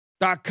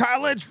the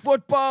college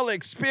football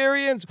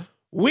experience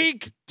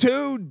week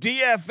 2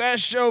 DFS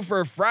show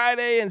for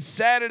Friday and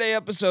Saturday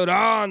episode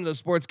on the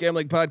Sports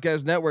Gambling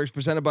Podcast Networks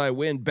presented by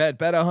WynnBet.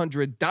 Bet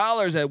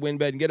 $100 at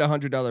WynnBet and get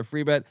 $100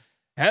 free bet.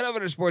 Head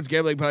over to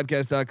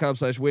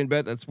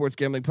sportsgamblingpodcast.com/WynnBet. That's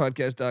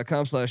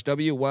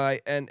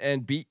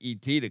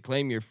sportsgamblingpodcast.com/WYNNBET to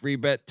claim your free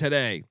bet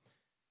today.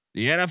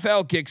 The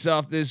NFL kicks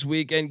off this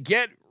week and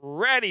get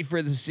ready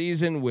for the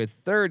season with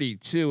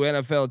 32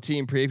 NFL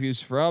team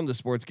previews from the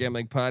Sports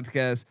Gambling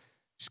Podcast.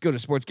 Just go to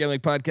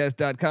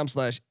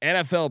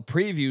sportsgamblingpodcast.com/NFL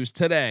previews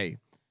today.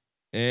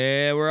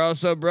 And we're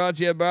also brought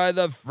to you by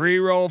the Free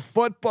Roll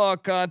Football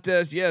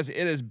Contest. Yes, it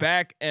is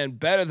back and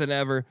better than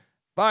ever.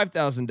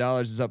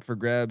 $5,000 is up for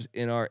grabs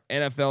in our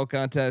NFL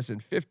contest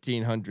and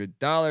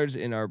 $1,500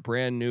 in our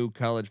brand new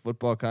college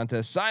football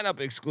contest. Sign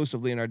up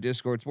exclusively in our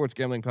Discord,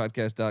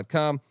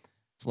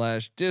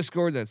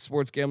 sportsgamblingpodcast.com/Discord. That's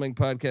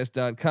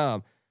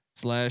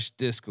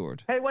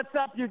sportsgamblingpodcast.com/Discord. Hey, what's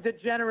up, you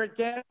degenerate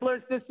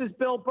gamblers? This is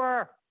Bill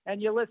Burr,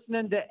 and you're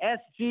listening to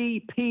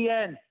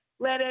SGPN.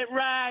 Let it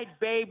ride,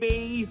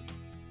 baby.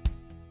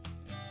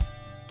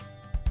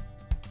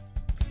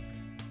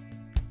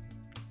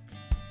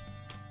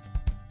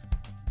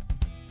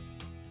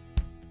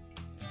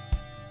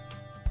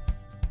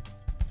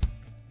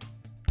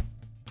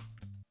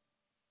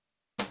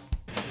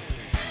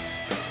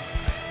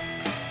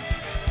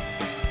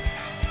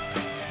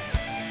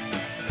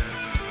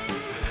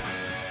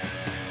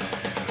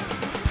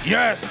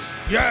 Yes,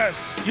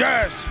 yes,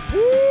 yes. Woo!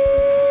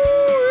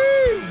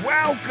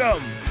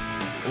 Welcome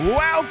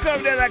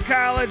to the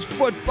college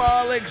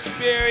football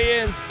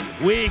experience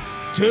week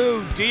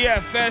 2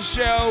 DFS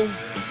show.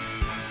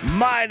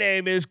 My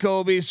name is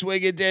Colby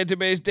Swinging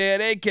Database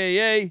Dan,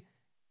 aka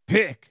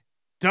Pick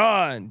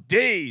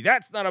Dundee.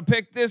 That's not a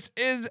pick. This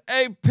is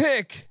a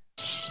pick.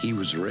 He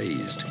was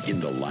raised in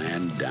the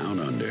land down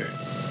under,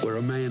 where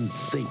a man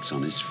thinks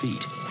on his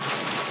feet,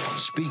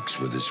 speaks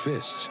with his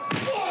fists,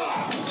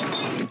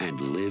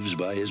 and lives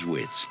by his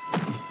wits.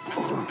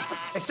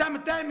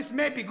 Sometimes it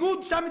may be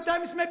good,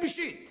 sometimes it may be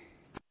shit.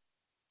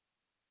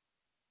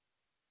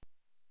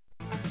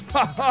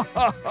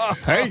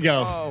 There you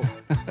go.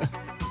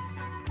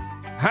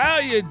 How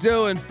you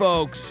doing,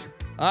 folks?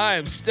 I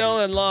am still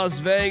in Las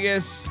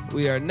Vegas.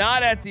 We are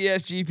not at the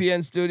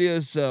SGPN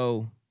studios,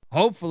 so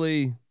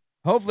hopefully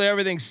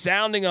everything's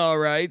sounding all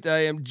right.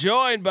 I am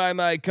joined by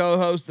my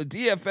co-host, the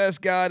DFS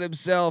god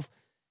himself.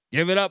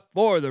 Give it up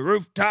for the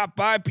rooftop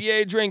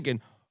IPA drinking,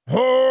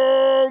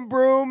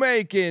 homebrew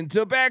making,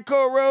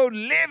 Tobacco Road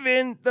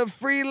living, the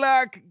free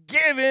lock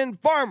giving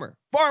former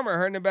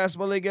Herndon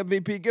Basketball League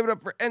MVP. Give it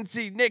up for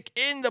NC Nick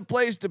in the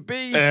place to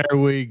be. There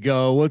we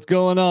go. What's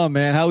going on,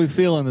 man? How we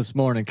feeling this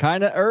morning?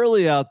 Kind of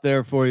early out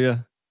there for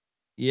you.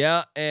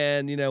 Yeah,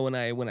 and when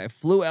I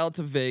flew out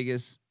to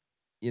Vegas,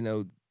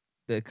 the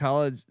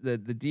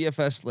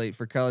DFS slate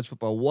for college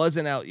football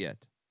wasn't out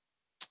yet.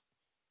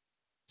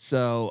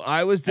 So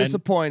I was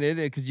disappointed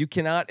because you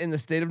cannot in the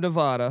state of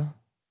Nevada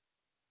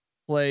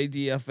play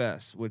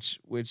DFS, which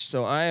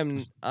so I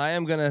am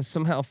gonna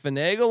somehow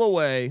finagle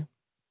away,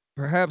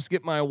 perhaps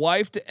get my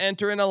wife to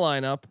enter in a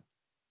lineup.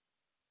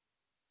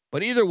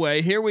 But either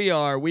way, here we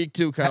are, week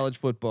 2 college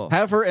football.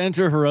 Have her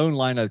enter her own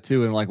lineup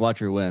too, and watch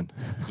her win.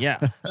 Yeah,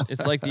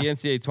 it's like the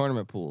NCAA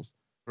tournament pools,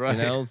 right?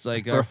 It's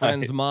like our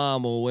friend's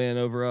mom will win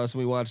over us.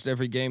 We watched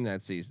every game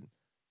that season.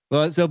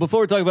 Well, so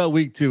before we talk about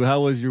week 2,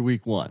 how was your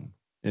week 1?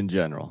 In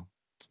general?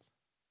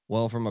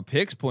 Well, from a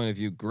picks point of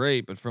view,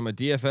 great, but from a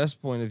DFS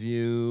point of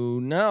view,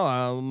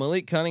 no.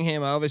 Malik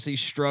Cunningham obviously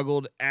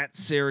struggled at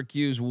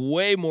Syracuse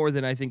way more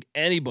than I think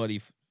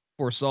anybody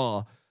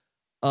foresaw.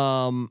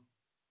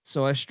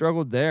 So I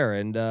struggled there,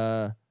 and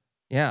I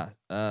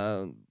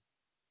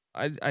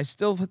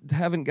still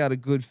haven't got a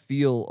good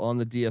feel on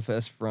the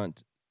DFS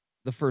front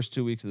the first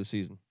 2 weeks of the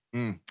season.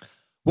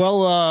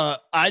 Well,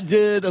 I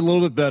did a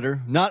little bit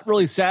better. Not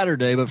really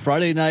Saturday, but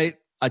Friday night.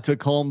 I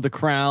took home the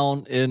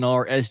crown in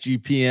our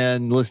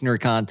SGPN listener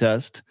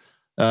contest.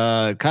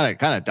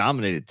 Kind of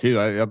dominated too.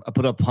 I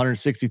put up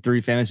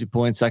 163 fantasy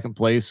points. Second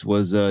place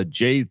was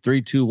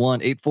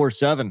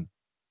J321847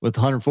 with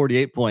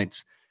 148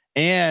 points.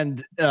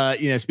 And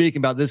speaking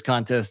about this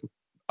contest,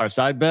 our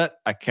side bet,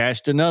 I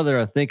cashed another.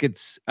 I think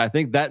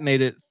that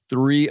made it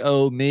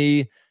 3-0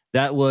 me.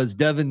 That was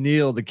Devin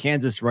Neal, the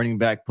Kansas running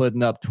back,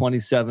 putting up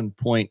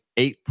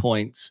 27.8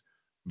 points.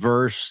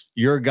 Versus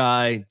your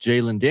guy,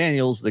 Jalen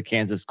Daniels, the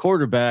Kansas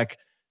quarterback,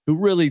 who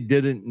really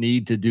didn't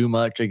need to do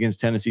much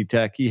against Tennessee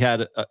Tech. He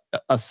had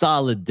a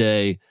solid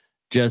day,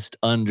 just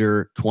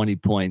under 20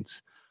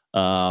 points.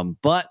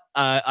 But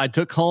I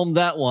took home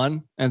that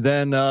one. And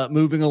then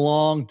moving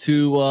along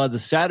to the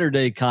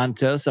Saturday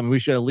contest, I mean, we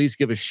should at least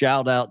give a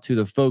shout out to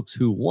the folks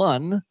who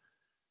won.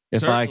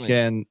 If Certainly. I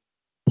can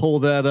pull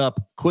that up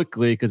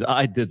quickly, because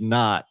I did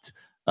not.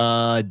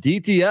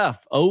 DTF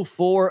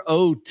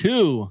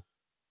 0402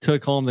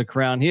 took home the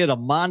crown. He had a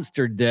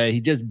monster day.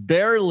 He just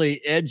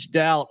barely edged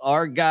out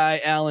our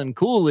guy, Alan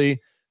Cooley,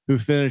 who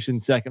finished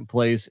in second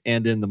place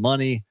and in the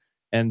money.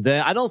 And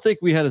then I don't think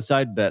we had a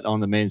side bet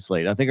on the main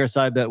slate. I think our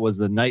side bet was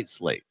the night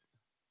slate.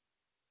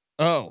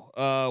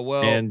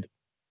 Well, And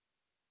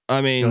I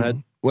go mean,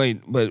 ahead.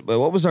 wait, but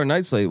what was our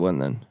night slate one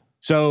then?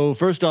 So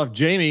first off,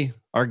 Jamie,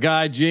 our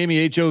guy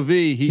Jamie HOV,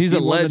 He's a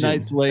won legend. The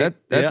night slate.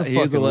 That's a he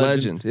is fucking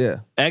legend. Yeah.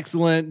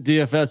 Excellent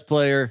DFS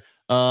player.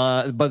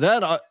 But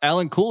then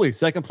Alan Cooley,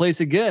 second place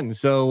again.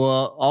 So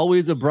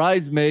always a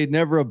bridesmaid,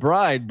 never a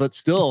bride, but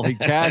still he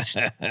cashed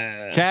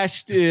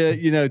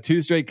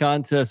 2 straight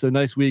contests. So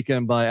nice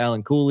weekend by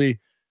Alan Cooley.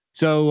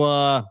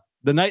 So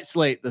the night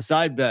slate, the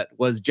side bet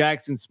was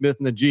Jackson Smith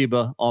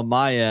Najiba on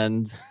my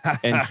end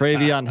and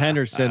Travion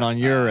Henderson on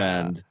your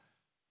end.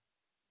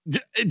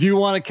 Do you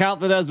want to count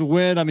that as a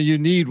win? I mean, you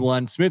need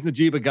one. Smith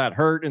Najiba got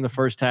hurt in the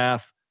first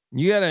half.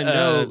 You gotta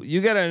know.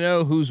 You gotta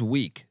know who's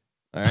weak.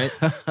 All right.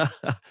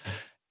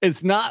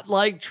 It's not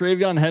like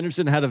Travion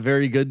Henderson had a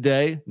very good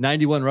day.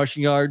 91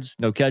 rushing yards,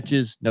 no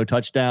catches, no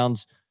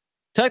touchdowns.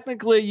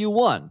 Technically, you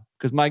won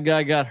because my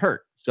guy got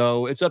hurt.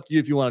 So it's up to you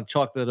if you want to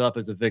chalk that up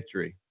as a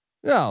victory.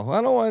 No,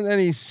 I don't want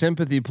any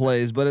sympathy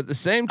plays, but at the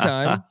same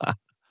time,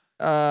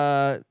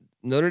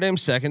 Notre Dame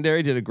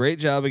secondary did a great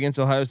job against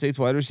Ohio State's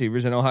wide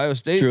receivers, and Ohio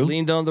State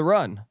leaned on the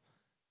run.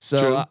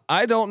 So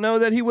I don't know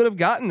that he would have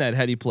gotten that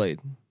had he played.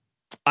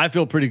 I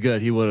feel pretty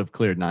good. He would have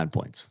cleared 9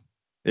 points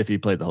if he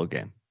played the whole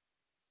game.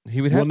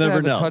 He would have to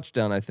have a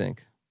touchdown, I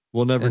think.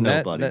 We'll never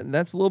know, buddy.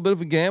 That's a little bit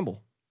of a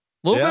gamble.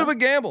 A little bit of a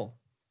gamble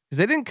because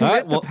they didn't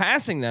commit to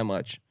passing that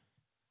much.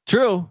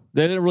 True.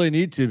 They didn't really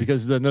need to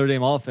because the Notre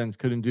Dame offense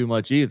couldn't do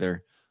much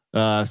either.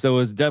 So it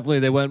was definitely,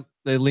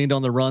 they leaned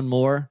on the run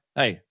more.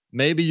 Hey,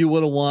 maybe you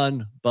would have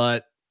won,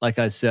 but like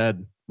I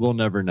said, we'll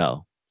never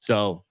know.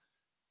 So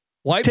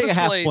take a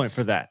half point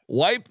for that.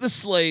 Wipe the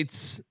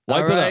slates.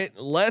 All right,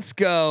 let's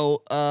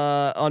go.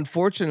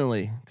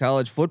 Unfortunately,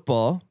 college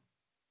football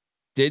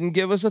didn't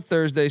give us a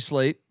Thursday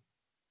slate,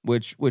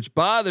 which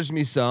bothers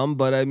me some,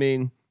 but I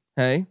mean,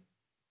 hey,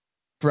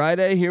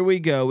 Friday, here we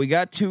go. We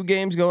got 2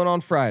 games going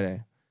on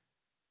Friday.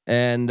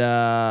 And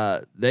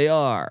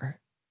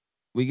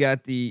we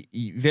got the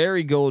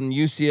very golden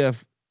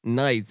UCF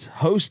Knights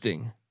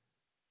hosting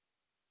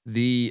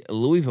the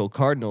Louisville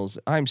Cardinals.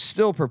 I'm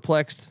still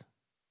perplexed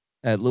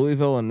at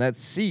Louisville, and that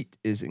seat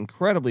is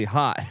incredibly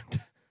hot.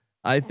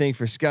 I think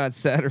for Scott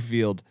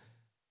Satterfield.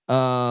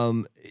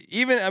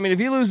 If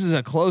he loses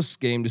a close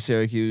game to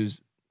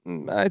Syracuse,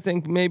 I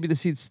think maybe the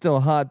seat's still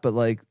hot, but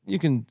like you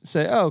can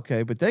say, oh,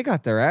 okay, but they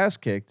got their ass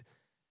kicked.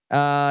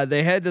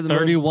 They head to the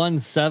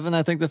 31-7,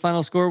 I think the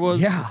final score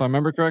was, if I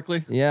remember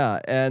correctly. Yeah.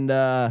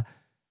 And,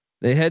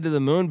 they head to the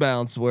moon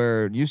bounce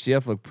where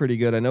UCF looked pretty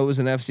good. I know it was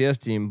an FCS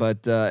team,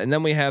 but, and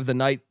then we have the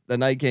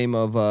night game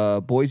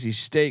of, Boise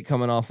State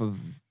coming off of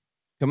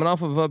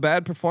a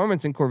bad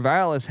performance in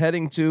Corvallis,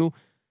 heading to,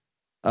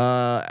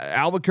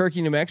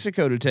 Albuquerque, New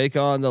Mexico to take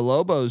on the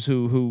Lobos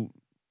who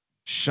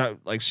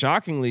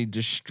shockingly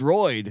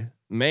destroyed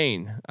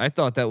Maine. I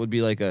thought that would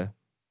be I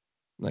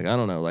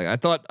don't know. I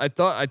thought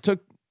I took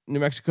New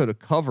Mexico to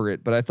cover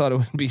it, but I thought it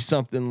would be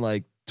something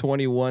like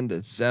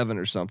 21-7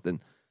 or something.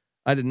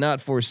 I did not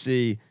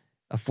foresee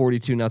a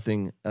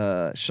 42-0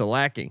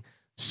 shellacking.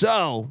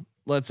 So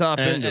let's hop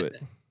into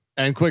it.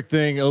 And quick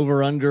thing,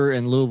 over under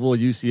in Louisville,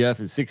 UCF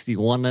is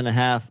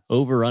 61.5.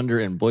 Over under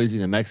in Boise,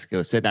 New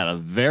Mexico, sitting at a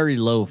very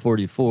low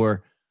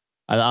 44.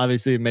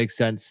 Obviously, it makes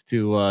sense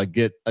to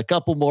get a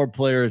couple more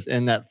players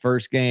in that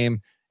first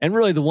game. And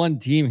really, the one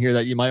team here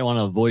that you might want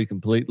to avoid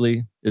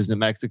completely is New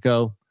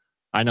Mexico.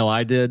 I know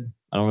I did.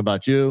 I don't know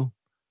about you,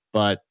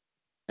 but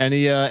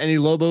any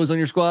Lobos on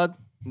your squad?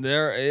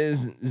 There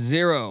is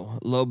 0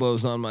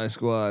 Lobos on my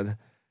squad.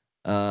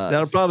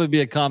 That'll probably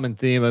be a common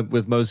theme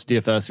with most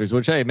DFSers,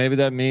 which, hey, maybe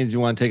that means you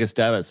want to take a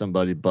stab at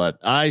somebody, but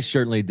I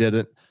certainly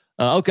didn't.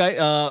 Okay.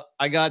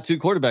 I got 2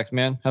 quarterbacks,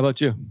 man. How about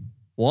you?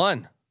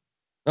 1.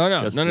 Oh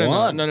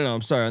no, no.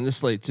 I'm sorry. On this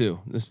slate too.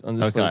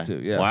 Slate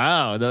too. Yeah.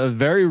 Wow.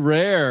 Very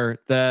rare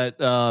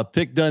that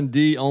Pick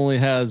Dundee only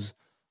has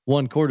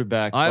 1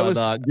 quarterback.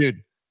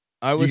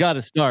 You got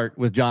to start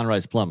with John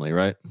Rice Plumlee,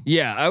 right?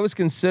 Yeah. I was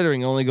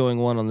considering only going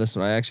 1 on this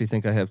one. I actually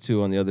think I have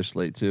 2 on the other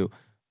slate too,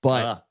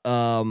 but,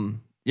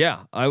 yeah,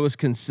 I was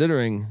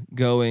considering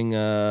going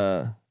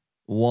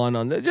 1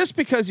 on just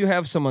because you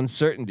have some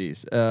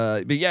uncertainties.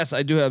 But yes,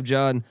 I do have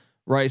John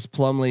Rice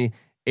Plumlee,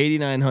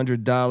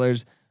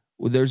 $8,900.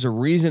 There's a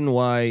reason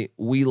why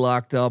we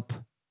locked up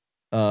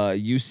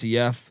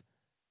UCF,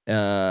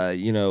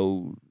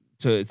 to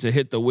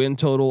hit the win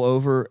total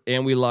over,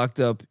 and we locked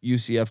up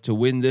UCF to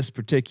win this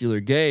particular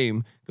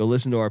game. Go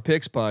listen to our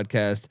picks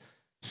podcast.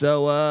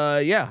 So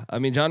I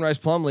mean, John Rice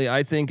Plumlee,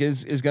 I think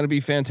is going to be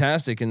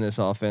fantastic in this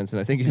offense, and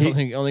I think he's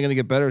only going to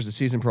get better as the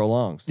season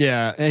prolongs.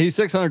 Yeah, and he's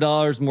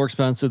 $600 more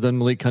expensive than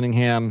Malik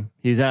Cunningham.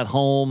 He's at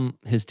home.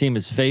 His team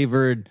is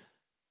favored.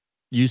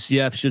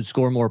 UCF should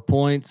score more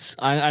points.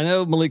 I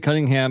know Malik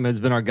Cunningham has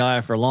been our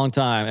guy for a long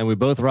time, and we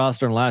both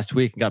rostered him last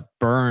week and got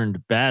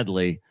burned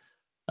badly.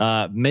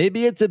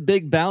 Maybe it's a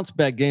big bounce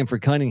back game for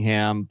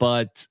Cunningham,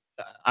 but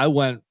I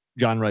went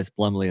John Rice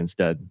Plumlee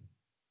instead.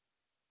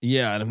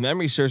 Yeah, and if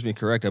memory serves me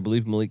correct, I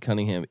believe Malik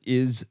Cunningham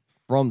is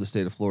from the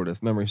state of Florida.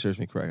 If memory serves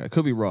me correct, I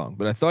could be wrong,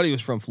 but I thought he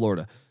was from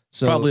Florida.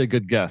 So probably a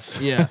good guess.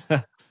 Yeah.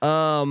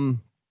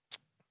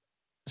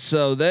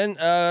 So then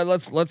so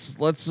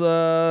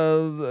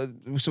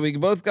we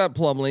both got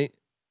Plumlee.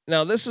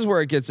 Now this is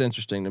where it gets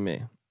interesting to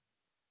me.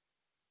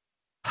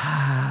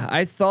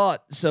 I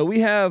thought so.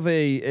 We have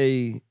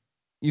you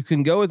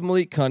can go with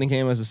Malik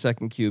Cunningham as a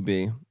second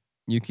QB.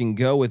 You can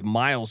go with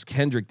Miles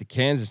Kendrick, the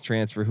Kansas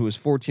transfer, who was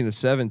 14 of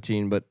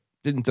 17, but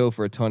didn't throw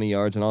for a ton of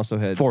yards and also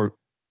had for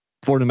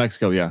New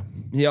Mexico. Yeah,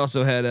 he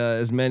also had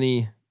as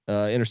many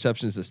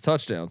interceptions as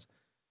touchdowns.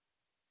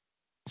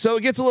 So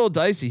it gets a little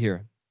dicey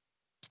here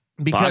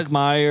because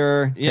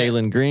Bachmeier,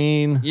 Taylon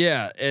Green.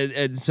 Yeah,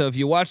 and so if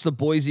you watch the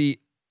Boise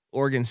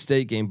Oregon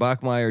State game,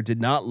 Bachmeier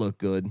did not look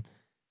good.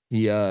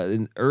 He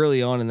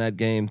early on in that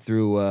game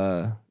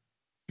threw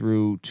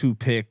 2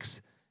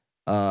 picks,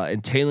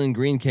 and Taylon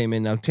Green came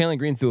in. Now Taylon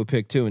Green threw a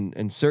pick too,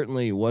 and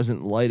certainly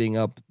wasn't lighting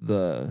up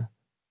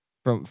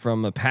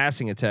from a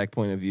passing attack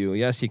point of view.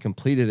 Yes, he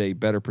completed a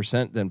better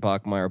percent than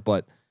Bachmeier,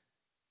 but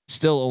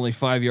still only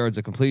 5 yards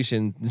of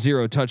completion,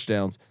 0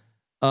 touchdowns.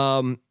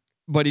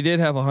 But he did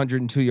have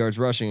 102 yards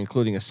rushing,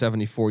 including a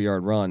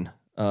 74-yard run,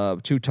 2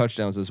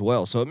 touchdowns as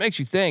well. So it makes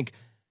you think: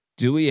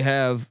 do we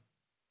have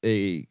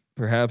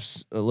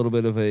perhaps a little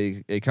bit of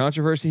a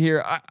controversy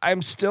here?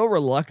 I'm still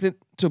reluctant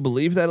to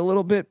believe that a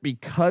little bit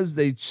because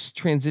they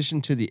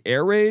transitioned to the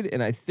air raid,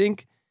 and I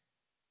think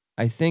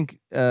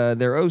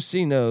their OC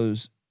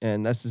knows,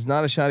 and this is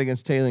not a shot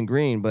against Taylon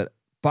Green, but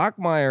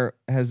Bachmeier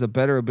has a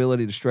better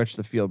ability to stretch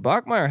the field.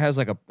 Bachmeier has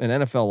like an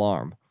NFL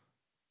arm,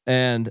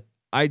 and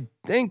I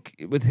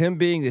think with him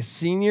being the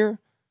senior,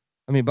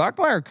 I mean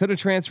Bachmeier could have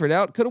transferred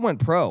out, could have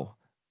went pro,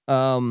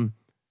 and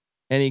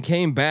he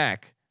came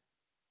back.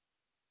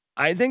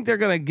 I think they're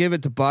going to give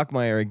it to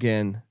Bachmeier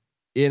again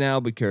in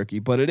Albuquerque,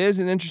 but it is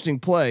an interesting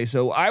play.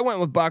 So I went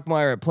with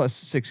Bachmeier at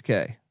plus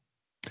 6K.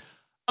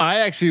 I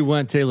actually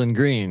went Taylon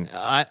Green.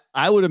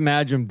 I would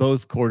imagine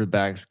both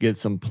quarterbacks get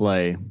some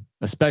play,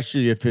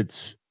 especially if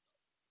it's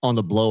on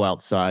the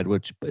blowout side,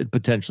 which it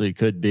potentially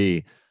could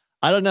be.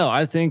 I don't know.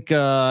 I think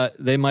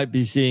they might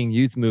be seeing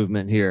youth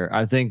movement here.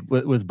 I think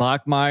with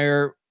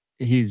Bachmeier,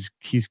 he's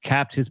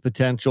capped his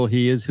potential.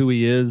 He is who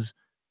he is.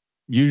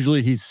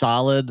 Usually he's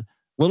solid.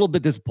 A little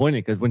bit disappointing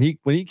because when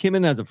he came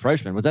in as a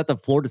freshman, was that the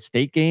Florida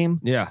State game?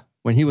 Yeah.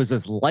 When he was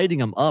just lighting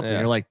them up, and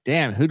you're like,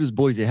 damn, who does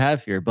Boise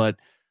have here? But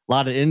a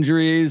lot of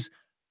injuries,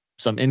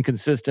 some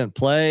inconsistent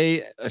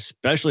play,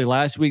 especially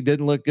last week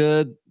didn't look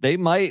good. They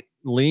might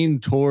lean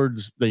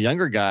towards the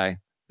younger guy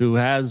who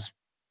has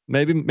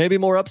maybe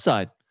more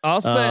upside. I'll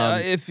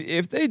say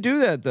if they do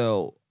that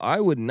though, I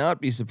would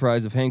not be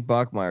surprised if Hank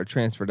Bachmeier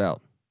transferred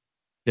out.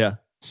 Yeah.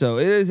 So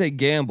it is a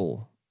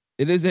gamble.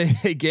 It is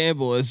a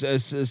gamble as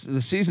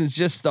the season's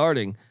just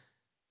starting.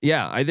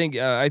 Yeah, I think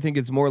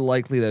it's more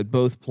likely that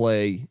both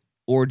play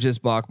or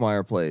just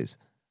Bachmeier plays.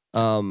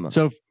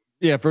 So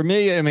yeah, for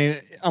me, I mean,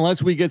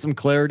 unless we get some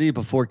clarity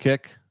before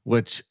kick,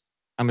 which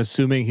I'm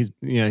assuming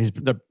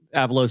the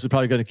Avalos is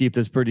probably going to keep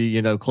this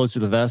pretty, close to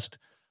the vest.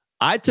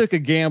 I took a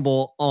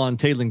gamble on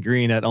Taylon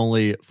Green at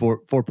only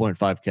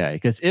 4.5K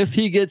because if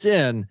he gets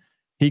in,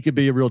 he could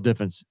be a real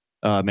difference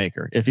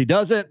maker. If he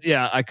doesn't,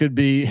 yeah, I could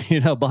be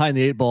behind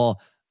the 8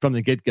 ball from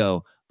the get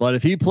go. But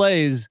if he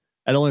plays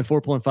at only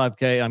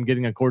 4.5K, I'm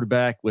getting a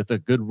quarterback with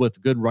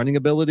good running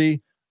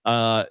ability.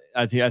 I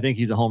think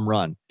he's a home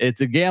run.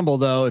 It's a gamble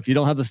though. If you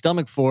don't have the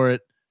stomach for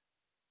it,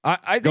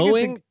 I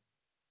think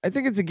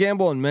it's a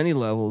gamble on many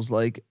levels.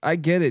 Like I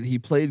get it. He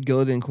played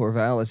good in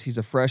Corvallis. He's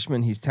a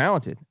freshman. He's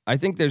talented. I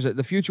think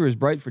the future is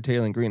bright for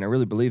Taylon Green. I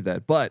really believe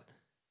that. But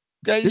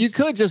you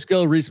could just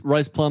go Rice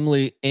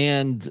Plumlee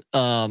and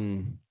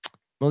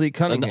Malik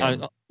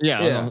Cunningham.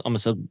 I'm gonna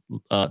say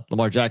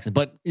Lamar Jackson.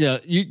 But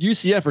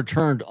UCF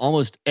returned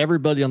almost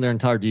everybody on their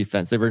entire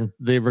defense.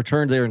 They've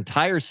returned their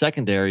entire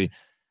secondary,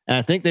 and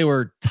I think they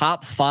were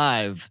top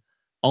 5,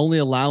 only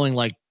allowing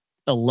like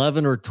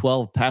 11 or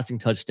 12 passing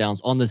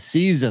touchdowns on the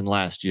season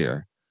last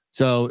year.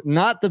 So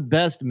not the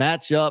best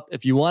matchup.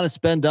 If you want to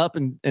spend up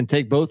and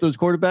take both those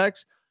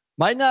quarterbacks,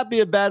 might not be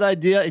a bad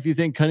idea if you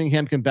think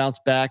Cunningham can bounce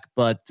back.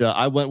 But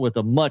I went with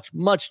a much,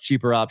 much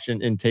cheaper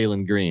option in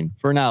Taylon Green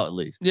for now, at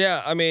least.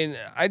 Yeah. I mean,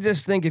 I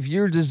just think if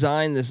you're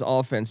designed this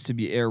offense to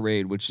be air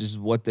raid, which is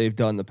what they've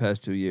done the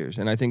past 2 years.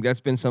 And I think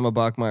that's been some of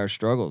Bachmeier's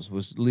struggles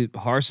was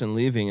Harsin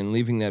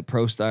leaving that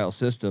pro style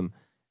system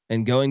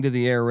and going to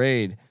the air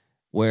raid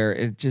where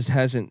it just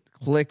hasn't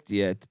clicked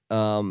yet.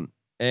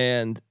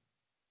 And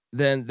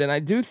then I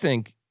do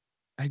think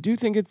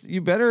it's,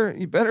 you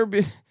better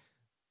be,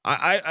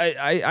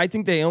 I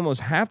think they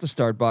almost have to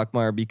start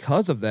Bachmeier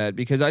because of that,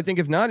 because I think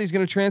if not, he's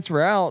going to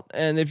transfer out.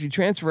 And if you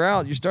transfer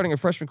out, you're starting a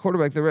freshman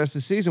quarterback the rest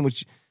of the season,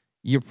 which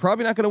you're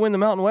probably not going to win the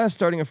Mountain West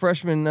starting a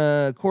freshman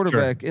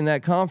quarterback in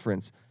that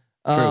conference.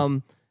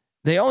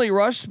 They only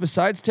rushed,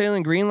 besides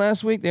Taylon Green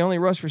last week, they only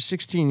rushed for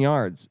 16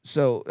 yards.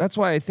 So that's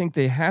why I think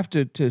they have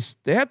to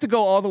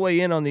go all the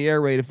way in on the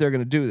air raid if they're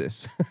going to do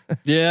this.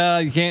 Yeah,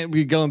 you can't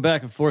be going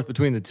back and forth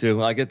between the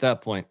two. I get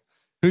that point.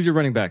 Who's your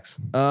running backs?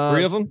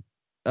 3 of them?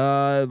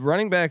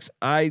 Running backs,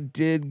 I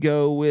did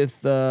go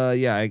with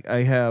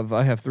I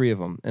have 3 of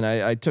them, and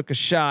I took a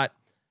shot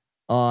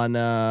on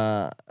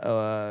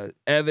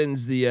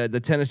Evans, the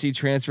Tennessee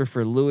transfer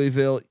for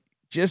Louisville,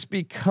 just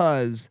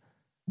because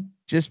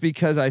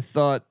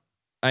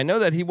I know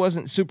that he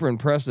wasn't super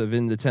impressive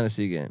in the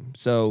Tennessee game.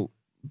 So,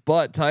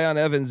 but Tyon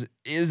Evans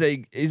is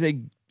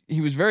he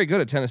was very good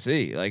at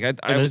Tennessee. Like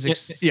I was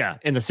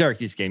in the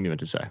Syracuse game you meant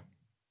to say.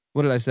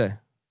 What did I say?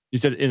 You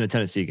said in the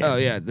Tennessee game. Oh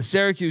yeah, the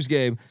Syracuse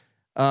game.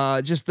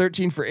 Just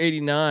 13 for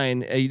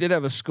 89. He did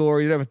have a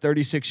score. He did have a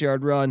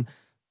 36-yard run.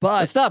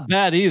 But it's not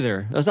bad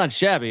either. That's not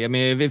shabby. I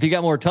mean, if he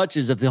got more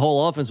touches, if the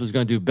whole offense was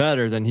going to do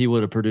better, then he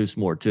would have produced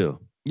more too.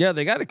 Yeah,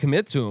 they got to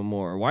commit to him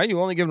more. Why are you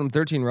only giving him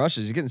 13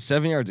 rushes? You're getting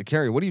 7 yards a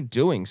carry. What are you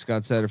doing,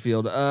 Scott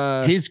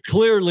Satterfield? He's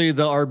clearly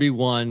the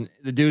RB1.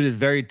 The dude is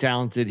very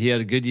talented. He had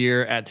a good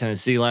year at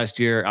Tennessee last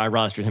year. I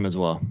rostered him as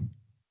well.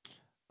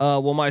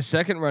 Well, my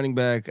second running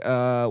back.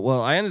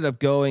 I ended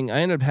up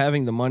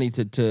having the money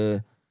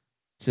to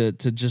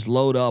just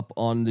load up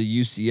on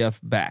the UCF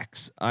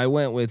backs. I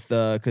went with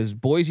because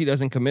Boise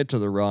doesn't commit to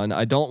the run.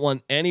 I don't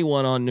want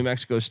anyone on New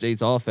Mexico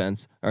State's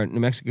offense, or New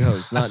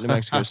Mexico's, not New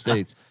Mexico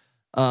State's.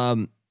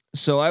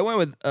 So I went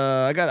with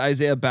I got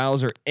Isaiah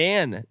Bowser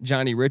and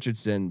Johnny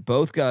Richardson.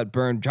 Both got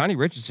burned. Johnny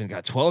Richardson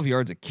got 12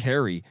 yards a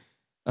carry,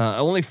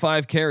 only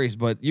 5 carries,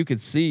 but you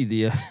could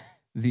see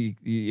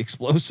the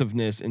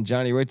explosiveness in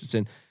Johnny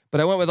Richardson.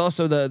 But I went with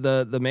also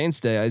the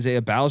mainstay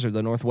Isaiah Bowser,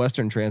 the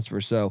Northwestern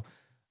transfer. So.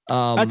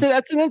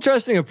 That's an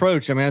interesting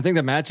approach. I mean, I think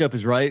the matchup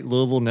is right.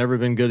 Louisville never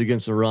been good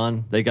against the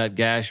run. They got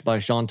gashed by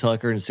Sean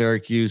Tucker in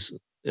Syracuse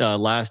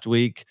last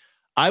week.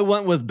 I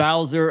went with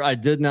Bowser. I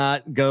did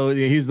not go.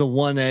 He's the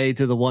 1A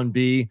to the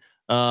 1B.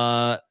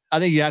 I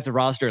think you have to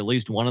roster at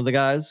least one of the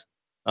guys,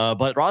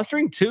 but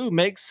rostering 2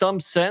 makes some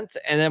sense,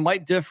 and it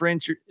might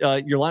differentiate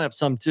your lineup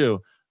some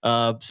too.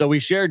 So we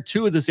shared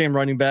 2 of the same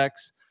running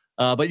backs.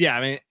 But yeah,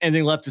 I mean,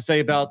 anything left to say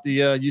about the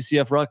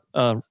UCF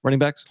running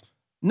backs?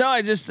 No,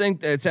 I just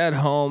think that it's at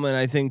home, and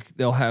I think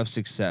they'll have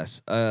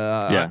success.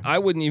 I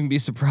wouldn't even be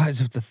surprised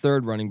if the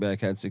third running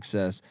back had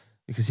success,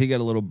 because he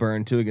got a little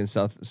burned too against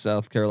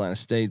South Carolina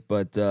State.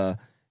 But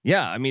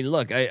yeah, I mean,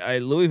 look, I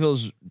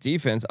Louisville's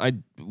defense, I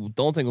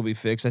don't think will be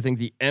fixed. I think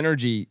the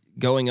energy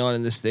going on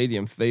in this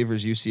stadium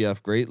favors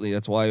UCF greatly.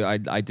 That's why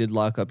I did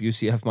lock up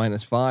UCF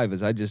 -5,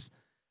 as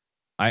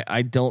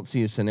I don't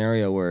see a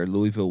scenario where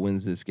Louisville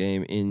wins this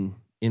game in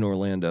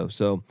Orlando.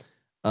 So.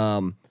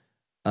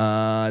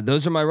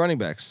 Those are my running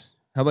backs.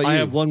 How about you? I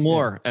have one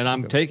more, and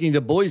I'm taking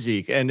to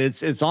Boise, and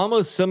it's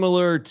almost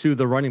similar to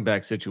the running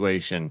back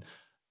situation.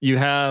 You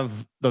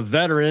have the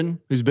veteran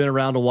who's been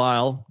around a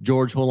while,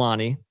 George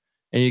Holani,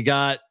 and you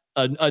got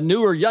a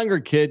newer,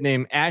 younger kid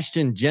named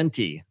Ashton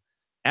Genty.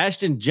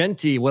 Ashton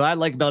Genty, what I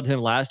like about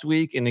him last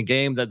week in a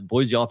game that the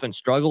Boise offense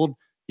struggled,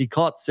 he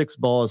caught 6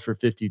 balls for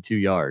 52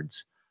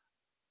 yards.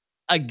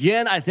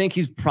 Again, I think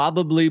he's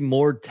probably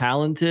more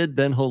talented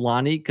than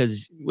Holani,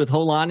 because with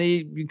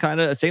Holani, you kind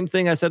of same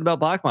thing I said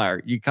about Bachmeier.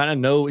 You kind of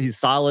know he's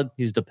solid,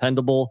 he's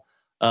dependable,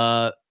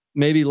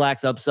 maybe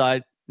lacks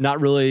upside,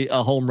 not really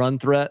a home run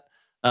threat.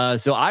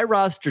 So I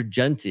rostered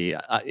Genty,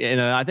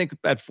 and I think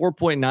at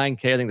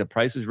 4.9K, I think the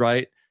price is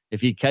right. If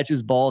he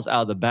catches balls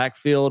out of the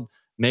backfield,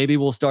 maybe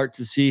we'll start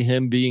to see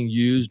him being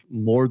used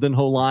more than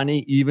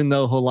Holani, even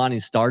though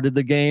Holani started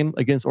the game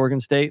against Oregon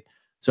State.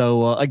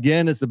 So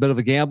again, it's a bit of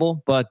a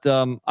gamble, but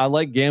I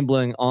like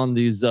gambling on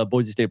these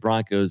Boise State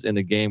Broncos in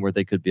a game where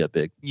they could be up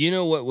big. You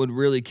know what would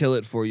really kill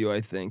it for you,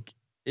 I think,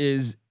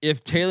 is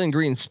if Taylor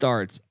Green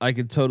starts. I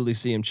could totally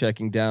see him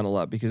checking down a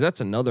lot, because that's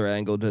another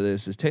angle to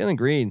this. Is Taylor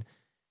Green?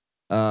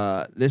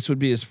 This would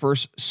be his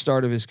first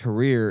start of his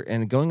career,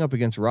 and going up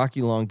against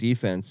Rocky Long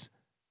defense,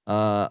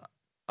 I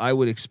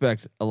would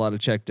expect a lot of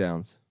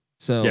checkdowns.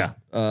 So yeah,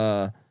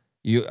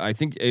 I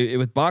think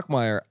with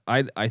Bachmeier,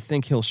 I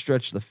think he'll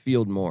stretch the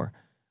field more.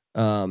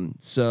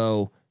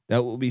 So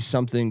that will be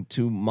something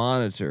to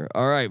monitor.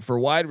 All right, for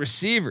wide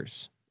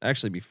receivers.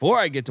 Actually, before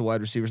I get to wide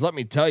receivers, let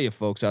me tell you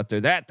folks out there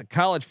that the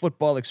college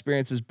football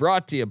experience is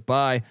brought to you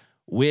by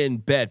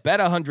WinBet. Bet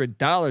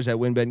 $100 at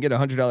WinBet and get a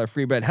 $100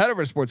 free bet. Head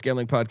over to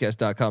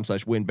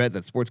sportsgamblingpodcast.com/WinBet.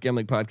 That's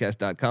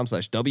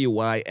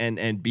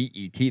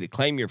sportsgamblingpodcast.com/WINNBET to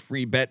claim your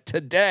free bet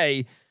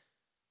today.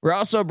 We're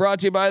also brought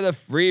to you by the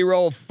Free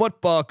Roll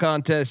Football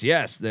Contest.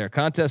 Yes, their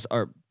contests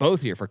are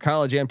both here for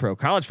college and pro.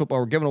 College football,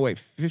 we're giving away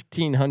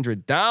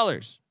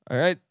 $1,500. All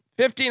right,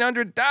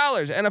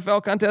 $1,500.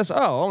 NFL contest,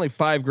 only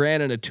 $5,000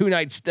 and a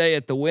 2-night stay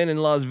at the Wynn in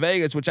Las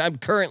Vegas, which I'm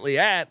currently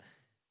at.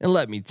 And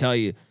let me tell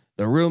you,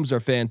 the rooms are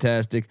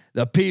fantastic.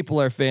 The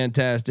people are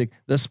fantastic.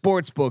 The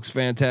sports book's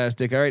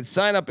fantastic. All right,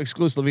 sign up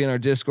exclusively in our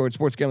Discord,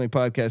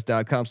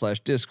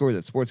 sportsgamblingpodcast.com/Discord.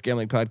 That's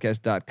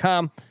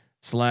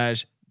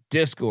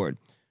sportsgamblingpodcast.com/Discord.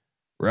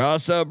 We're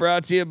also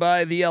brought to you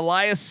by the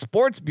Elias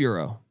Sports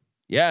Bureau.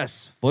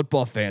 Yes,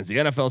 football fans, the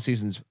NFL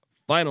season's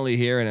finally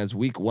here, and as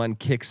week 1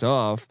 kicks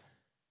off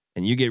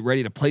and you get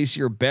ready to place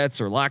your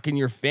bets or lock in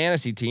your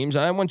fantasy teams,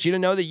 I want you to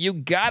know that you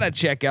gotta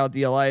check out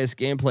the Elias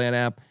Game Plan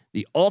app,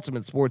 the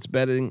ultimate sports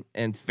betting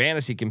and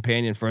fantasy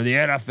companion for the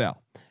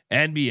NFL,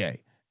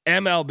 NBA,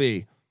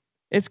 MLB.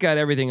 It's got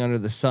everything under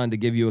the sun to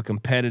give you a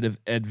competitive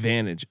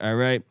advantage. All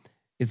right.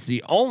 It's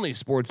the only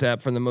sports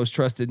app from the most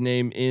trusted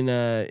name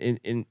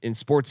in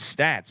sports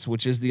stats,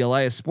 which is the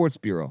Elias Sports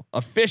Bureau,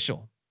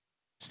 official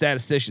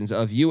statisticians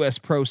of U.S.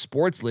 pro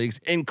sports leagues,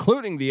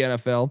 including the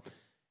NFL.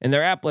 And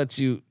their app lets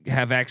you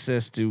have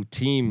access to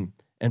team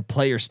and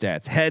player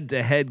stats,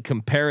 head-to-head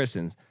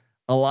comparisons,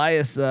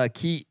 Elias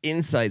key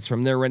insights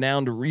from their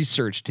renowned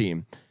research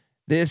team.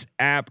 This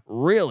app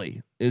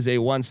really is a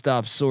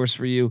one-stop source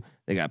for you.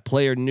 They got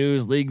player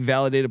news,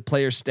 league-validated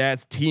player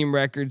stats, team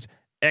records,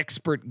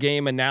 expert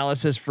game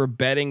analysis for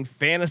betting,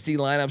 fantasy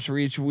lineups for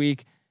each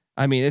week.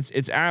 I mean,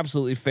 it's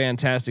absolutely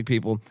fantastic,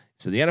 people.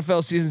 So the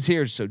NFL season's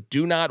here, so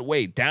do not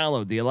wait.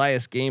 Download the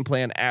Elias Game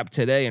Plan app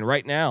today. And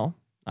right now,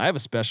 I have a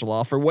special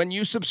offer. When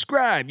you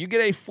subscribe, you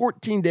get a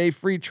 14-day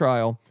free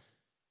trial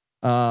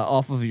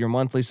off of your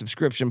monthly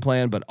subscription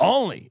plan, but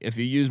only if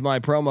you use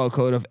my promo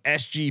code of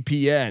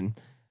SGPN.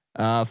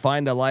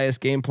 Find Elias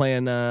Game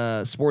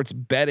Plan sports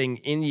betting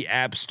in the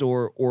App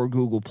Store or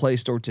Google Play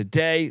Store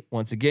today.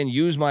 Once again,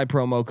 use my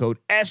promo code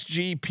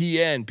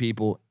SGPN,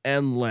 people,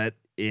 and let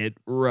it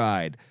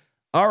ride.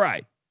 All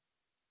right.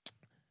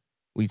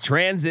 We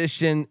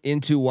transition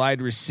into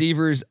wide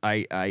receivers.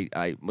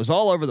 I was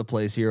all over the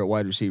place here at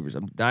wide receivers.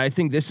 I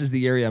think this is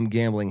the area I'm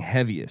gambling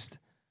heaviest.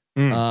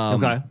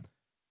 Okay.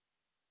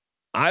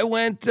 I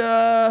went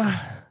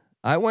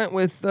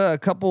with a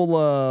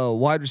couple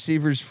wide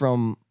receivers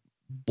from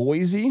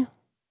Boise.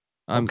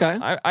 Okay.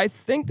 I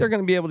think they're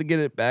going to be able to get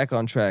it back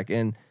on track.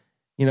 And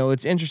you know,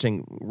 it's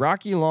interesting.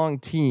 Rocky Long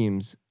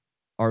teams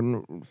are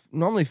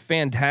normally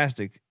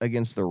fantastic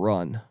against the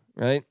run,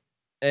 right?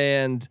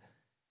 And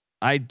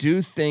I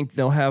do think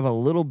they'll have a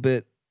little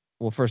bit.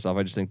 Well, first off,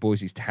 I just think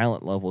Boise's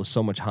talent level is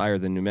so much higher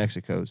than New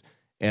Mexico's.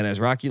 And as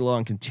Rocky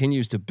Long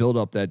continues to build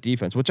up that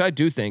defense, which I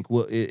do think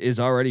is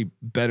already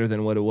better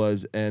than what it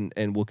was, and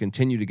will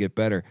continue to get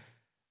better.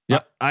 Yeah,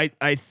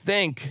 I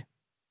think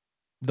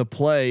the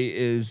play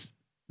is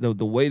the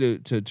way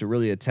to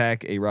really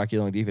attack a Rocky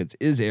Long defense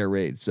is air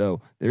raid.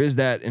 So there is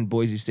that in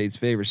Boise State's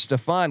favor.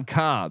 Stephon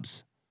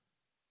Cobbs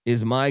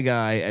is my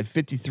guy at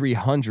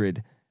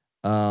 5,300.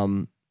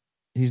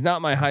 He's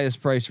not my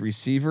highest priced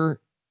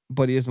receiver,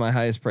 but he is my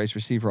highest priced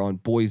receiver on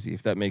Boise,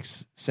 if that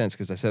makes sense.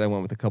 Cause I said I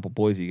went with a couple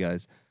Boise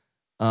guys.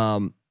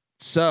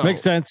 So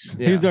makes sense.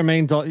 Yeah. He's their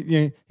main dog.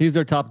 He's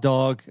their top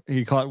dog.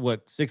 He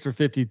caught 6 for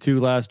 52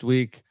 last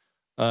week.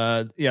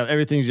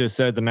 Everything you just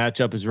said, the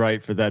matchup is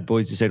right for that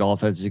Boise State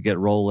offense to get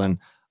rolling.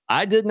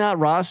 I did not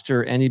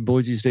roster any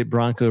Boise State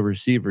Bronco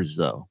receivers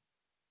though.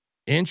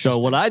 Interesting. So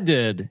what I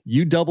did,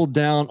 you doubled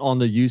down on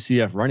the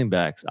UCF running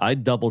backs. I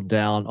doubled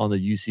down on the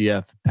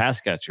UCF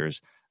pass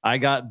catchers. I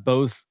got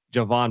both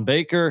Javon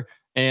Baker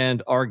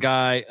and our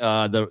guy,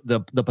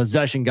 the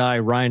possession guy,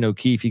 Ryan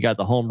O'Keefe. You got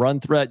the home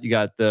run threat. You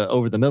got the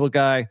over the middle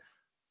guy.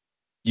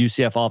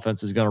 UCF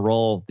offense is going to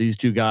roll. These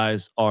two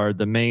guys are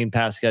the main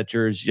pass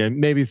catchers. You know,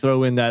 maybe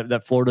throw in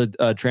that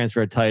Florida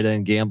transfer tight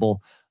end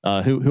Gamble,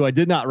 who I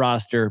did not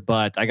roster,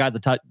 but I got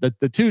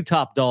the two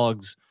top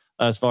dogs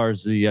as far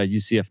as the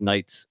UCF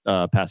Knights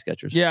pass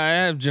catchers. Yeah, I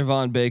have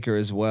Javon Baker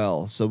as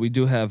well. So we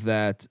do have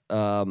that.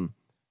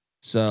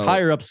 So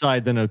higher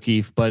upside than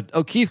O'Keefe, but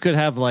O'Keefe could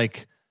have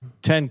like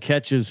 10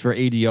 catches for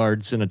 80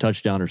 yards and a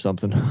touchdown or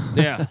something.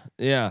 Yeah.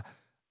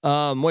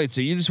 Wait, so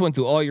you just went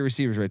through all your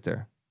receivers right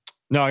there?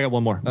 No, I got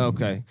one more.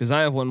 Okay, because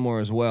I have one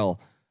more as well.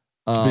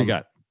 Who you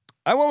got?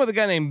 I went with a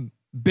guy named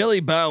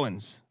Billy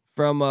Bowens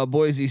from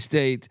Boise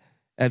State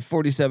at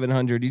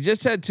 4,700. He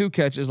just had 2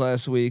 catches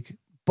last week,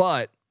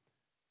 but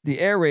the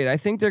air raid, I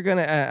think they're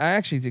gonna. I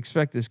actually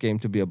expect this game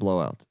to be a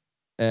blowout,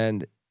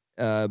 and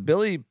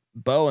Billy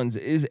Bowens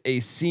is a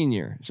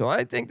senior, so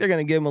I think they're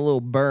gonna give him a little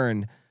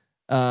burn.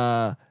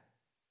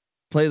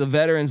 Play the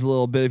veterans a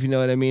little bit, if you know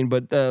what I mean.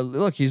 But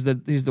look, he's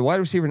the wide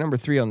receiver number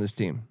 3 on this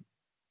team.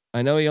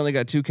 I know he only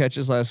got 2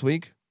 catches last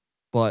week,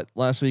 but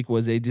last week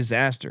was a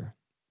disaster.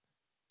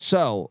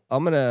 So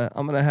I'm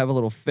gonna have a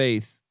little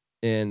faith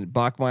in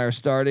Bachmeier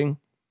starting,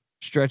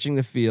 stretching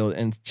the field,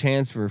 and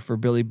chance for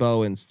Billy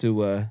Bowens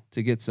to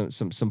get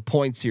some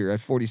points here at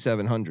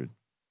 4,700.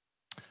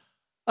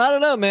 I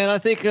don't know, man. I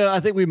think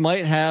we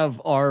might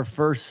have our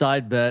first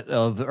side bet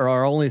or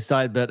our only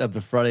side bet of the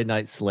Friday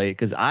night slate,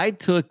 because I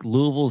took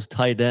Louisville's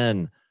tight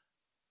end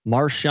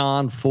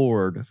Marshawn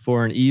Ford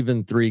for an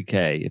even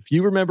 3K. If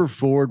you remember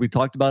Ford, we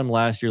talked about him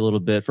last year a little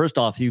bit. First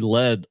off, he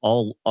led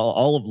all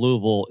of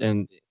Louisville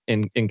in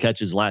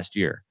catches last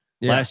year.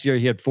 Yeah. Last year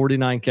he had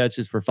 49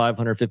 catches for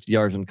 550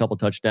 yards and a couple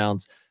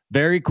touchdowns.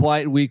 Very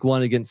quiet week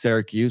 1 against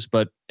Syracuse,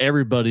 but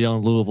everybody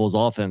on Louisville's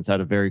offense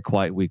had a very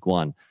quiet week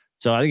 1.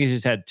 So I think he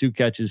just had 2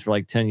 catches for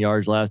like 10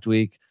 yards last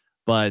week.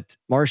 But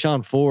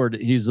Marshawn Ford,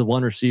 he's the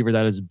one receiver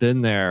that has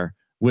been there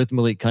with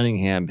Malik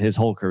Cunningham his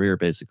whole career,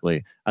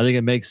 basically. I think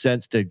it makes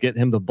sense to get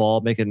him the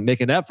ball, make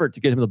an effort to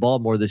get him the ball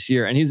more this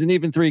year. And he's an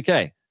even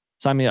 3K.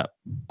 Sign me up.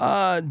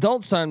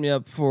 Don't sign me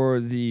up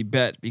for the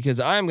bet, because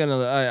I'm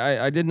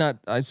gonna.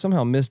 I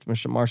somehow missed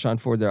Marshawn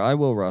Ford there. I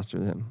will roster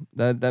him.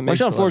 That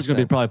makes Marshawn Ford's gonna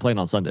be probably playing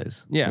on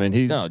Sundays. Yeah, I mean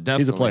he's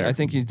a player. I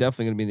think he's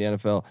definitely gonna be in the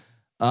NFL.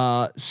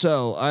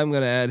 So I'm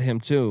gonna add him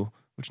too,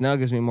 which now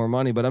gives me more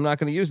money, but I'm not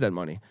gonna use that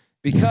money.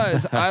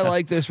 because I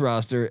like this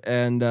roster,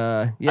 and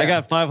yeah, I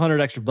got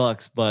 500 extra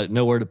bucks, but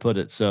nowhere to put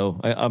it. So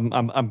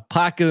I'm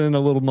pocketing a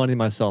little money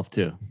myself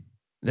too.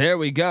 There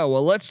we go.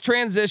 Well, let's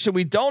transition.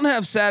 We don't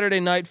have Saturday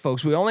night,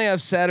 folks. We only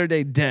have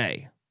Saturday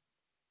day.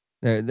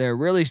 They're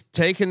really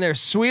taking their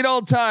sweet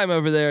old time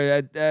over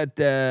there at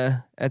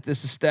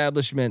this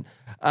establishment.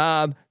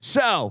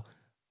 So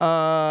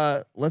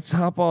let's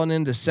hop on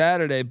into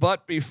Saturday.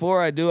 But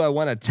before I do, I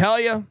want to tell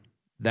you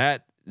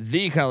that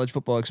the college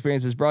football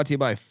experience is brought to you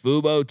by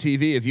Fubo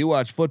TV. If you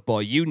watch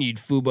football, you need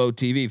Fubo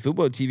TV.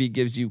 Fubo TV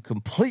gives you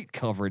complete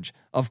coverage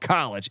of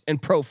college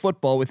and pro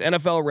football with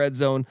NFL Red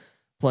Zone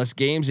plus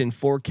games in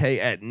 4K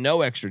at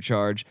no extra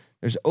charge.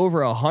 There's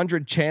over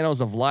 100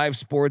 channels of live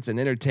sports and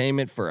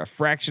entertainment for a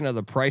fraction of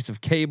the price of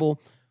cable.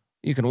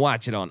 You can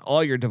watch it on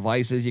all your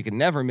devices. You can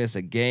never miss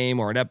a game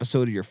or an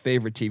episode of your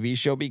favorite TV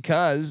show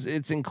because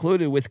it's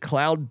included with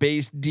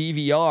cloud-based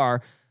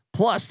DVR.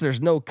 Plus, there's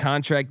no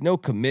contract, no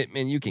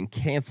commitment. You can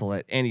cancel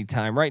at any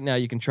time. Right now,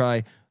 you can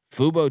try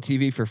Fubo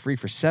TV for free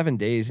for 7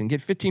 days and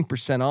get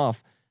 15%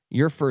 off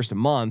your first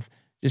month.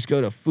 Just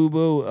go to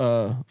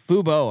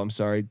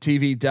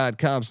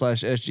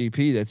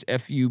TV.com/SGP. That's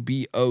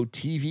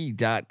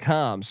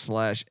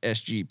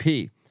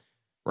FUBOTV.com/SGP.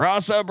 We're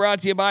also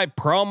brought to you by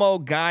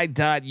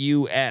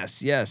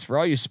PromoGuide.us. Yes, for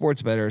all you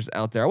sports bettors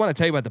out there, I want to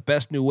tell you about the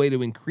best new way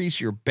to increase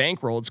your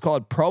bankroll. It's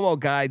called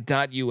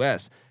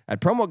PromoGuide.us.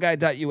 At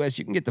PromoGuide.us,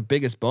 you can get the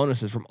biggest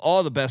bonuses from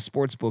all the best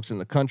sports books in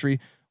the country.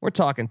 We're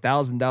talking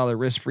 $1,000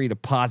 risk-free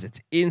deposits,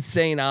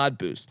 insane odd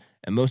boosts,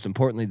 and most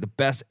importantly, the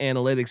best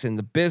analytics in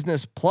the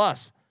business,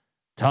 plus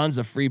tons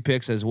of free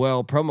picks as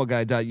well.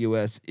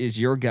 PromoGuide.us is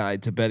your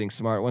guide to betting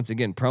smart. Once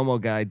again,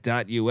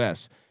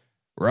 PromoGuide.us.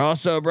 We're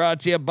also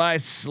brought to you by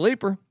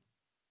Sleeper.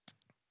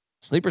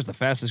 Sleeper is the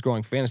fastest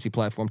growing fantasy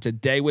platform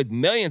today with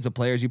millions of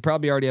players. You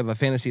probably already have a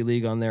fantasy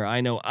league on there.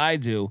 I know I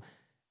do.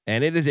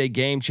 And it is a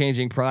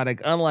game-changing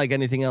product, unlike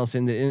anything else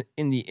in the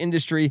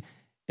industry.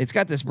 It's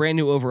got this brand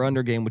new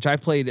over/under game, which I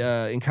played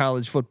in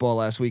college football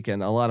last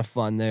weekend. A lot of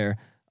fun there.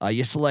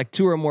 You select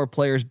 2 or more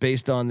players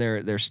based on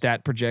their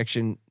stat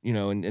projection,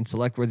 and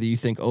select whether you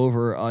think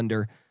over or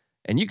under,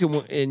 and you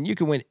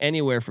can win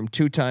anywhere from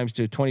 2 times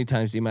to 20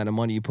 times the amount of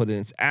money you put in.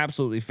 It's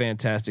absolutely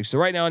fantastic. So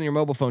right now on your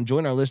mobile phone,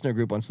 join our listener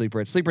group on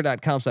Sleeper at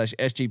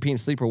sleeper.com/SGP, and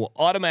Sleeper will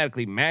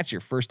automatically match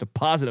your first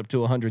deposit up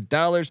to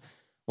 $100.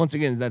 Once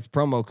again, that's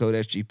promo code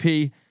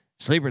SGP.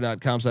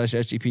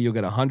 Sleeper.com/SGP. You'll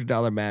get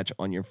 $100 match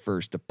on your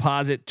first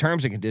deposit.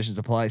 Terms and conditions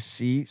apply.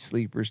 See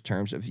Sleeper's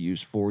terms of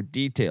use for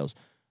details.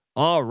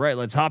 All right,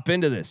 let's hop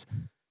into this.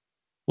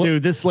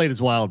 Dude, this slate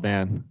is wild,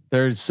 man.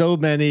 There's so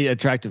many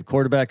attractive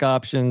quarterback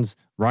options,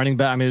 running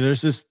back. I mean,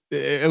 there's just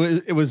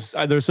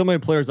there's so many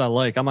players I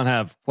like. I'm gonna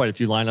have quite a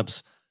few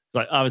lineups.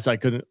 But obviously, I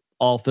couldn't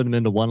all fit them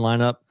into one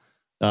lineup.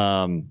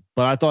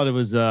 But I thought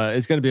it's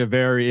going to be a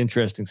very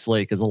interesting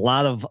slate because a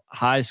lot of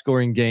high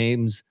scoring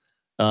games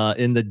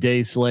in the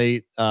day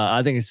slate.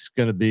 I think it's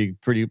going to be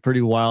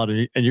pretty wild,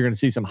 and you're going to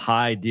see some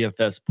high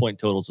DFS point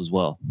totals as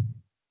well.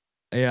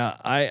 Yeah,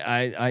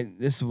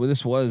 this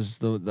was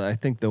I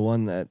think the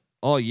one that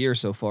all year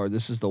so far,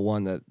 this is the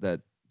one that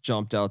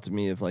jumped out to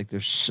me of like,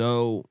 there's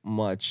so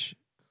much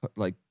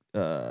like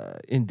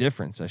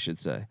indifference, I should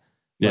say.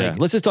 Yeah.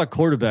 Let's just talk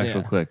quarterbacks real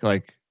Yeah. quick.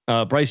 Like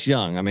Bryce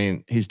Young, I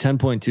mean, he's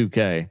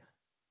 10.2K.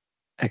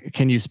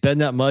 Can you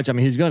spend that much? I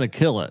mean, he's going to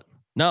kill it.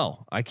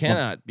 No, I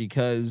cannot,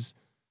 because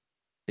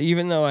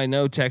even though I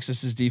know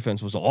Texas's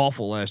defense was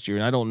awful last year,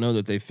 and I don't know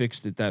that they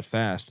fixed it that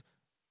fast.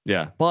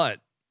 Yeah. But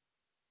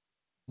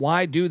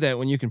why do that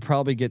when you can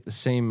probably get the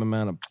same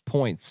amount of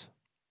points?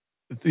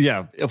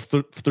 Yeah.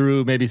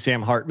 Through maybe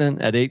Sam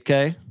Hartman at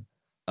 8K.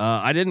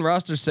 I didn't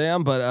roster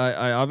Sam, but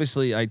I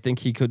obviously I think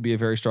he could be a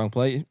very strong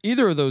play.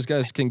 Either of those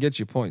guys can get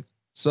you points.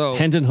 So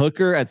Hendon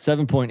Hooker at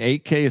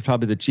 7.8K is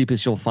probably the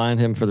cheapest you'll find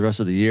him for the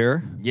rest of the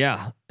year.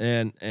 yeah,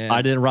 and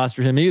I didn't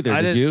roster him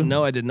either. Did you?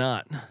 No, I did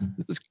not.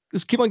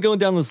 Let's keep on going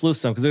down this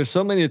list because there's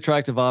so many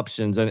attractive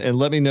options, and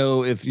let me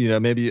know if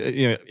maybe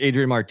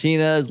Adrian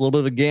Martinez, a little bit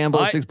of a gamble,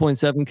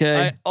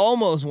 6.7K. I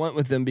almost went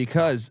with him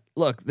because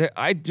look,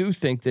 I do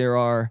think there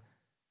are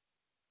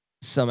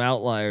some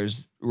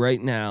outliers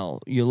right now.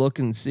 You look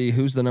and see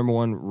who's the number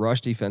 1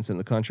 rush defense in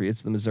the country.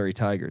 It's the Missouri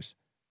Tigers.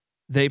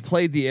 They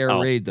played the air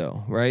raid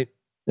though, right?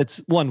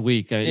 It's 1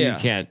 week. I mean, you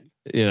can't.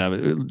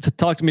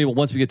 Talk to me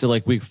once we get to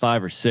like week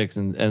 5 or 6,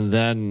 and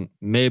then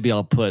maybe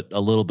I'll put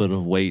a little bit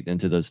of weight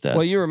into those stats.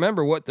 Well, you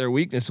remember what their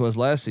weakness was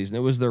last season.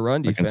 It was their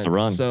run defense. Against the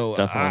run, so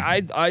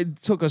I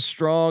took a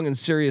strong and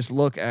serious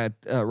look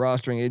at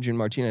rostering Adrian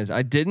Martinez.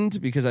 I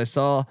didn't because I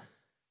saw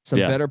some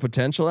better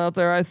potential out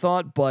there, I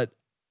thought, but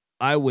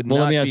I would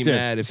not be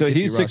mad if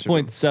he's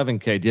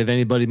 6.7K. Do you have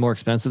anybody more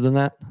expensive than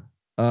that?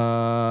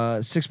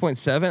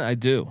 6.7. I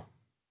do.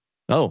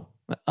 Oh,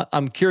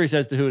 I'm curious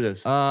as to who it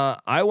is.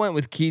 I went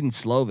with Keaton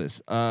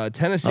Slovis.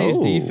 Tennessee's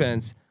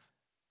defense.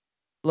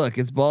 Look,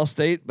 it's Ball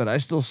State, but I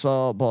still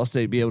saw Ball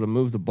State be able to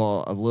move the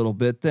ball a little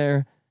bit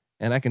there.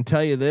 And I can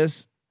tell you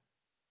this,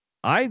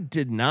 I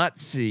did not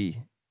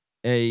see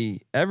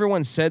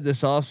everyone said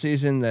this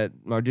offseason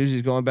that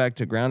Narduzzi's going back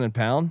to ground and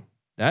pound.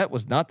 That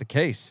was not the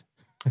case.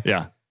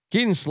 Yeah.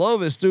 Keaton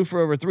Slovis threw for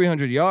over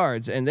 300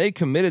 yards, and they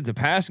committed to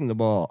passing the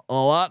ball a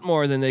lot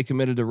more than they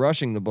committed to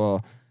rushing the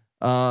ball.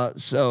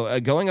 So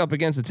going up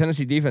against a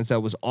Tennessee defense that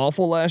was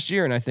awful last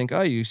year, and I think,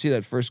 oh, you see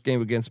that first game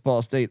against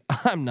Ball State.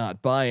 I'm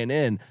not buying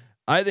in.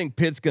 I think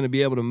Pitt's going to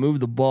be able to move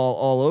the ball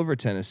all over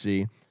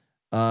Tennessee.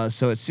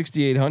 So at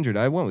 6,800,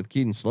 I went with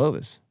Keaton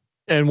Slovis.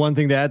 And one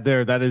thing to add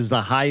there, that is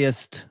the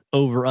highest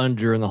over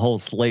under in the whole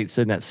slate,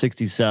 sitting at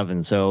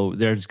 67. So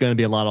there's going to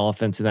be a lot of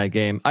offense in that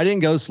game. I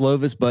didn't go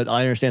Slovis, but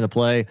I understand the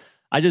play.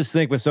 I just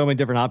think with so many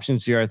different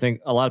options here, I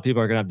think a lot of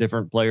people are going to have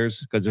different players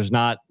because there's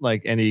not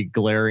like any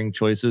glaring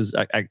choices,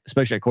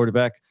 especially at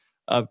quarterback.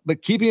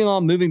 But keeping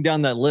on moving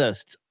down that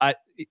list,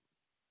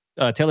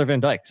 Taylor Van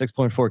Dyke,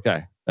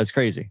 6.4K. That's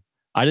crazy.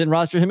 I didn't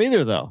roster him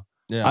either, though.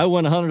 Yeah. I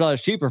won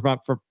 $100 cheaper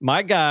for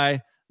my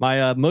guy,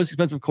 my most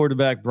expensive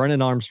quarterback,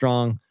 Brennan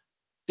Armstrong.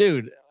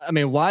 Dude, I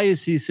mean, why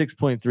is he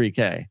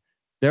 6.3K?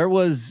 There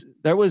was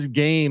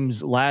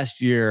games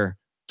last year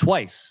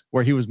twice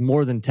where he was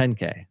more than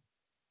 10K.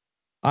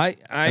 I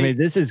mean,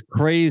 this is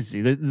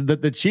crazy.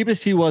 The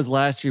cheapest he was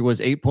last year was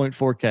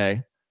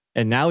 8.4K,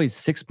 and now he's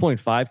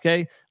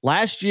 6.5K.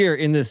 Last year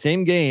in the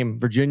same game,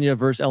 Virginia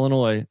versus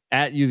Illinois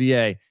at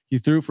UVA, he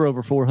threw for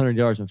over 400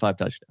 yards and 5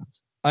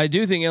 touchdowns. I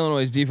do think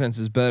Illinois' defense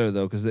is better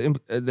though, because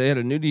they had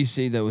a new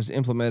DC that was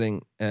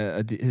implementing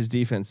his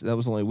defense. That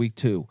was only week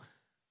 2.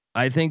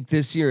 I think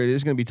this year it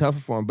is going to be tougher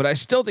for him, but I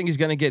still think he's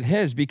going to get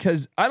his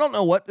because I don't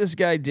know what this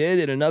guy did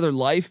in another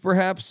life,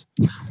 perhaps.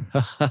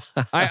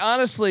 I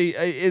honestly,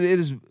 it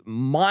is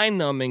mind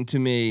numbing to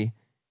me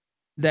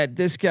that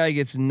this guy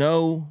gets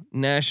no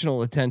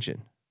national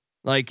attention.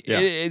 Like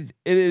it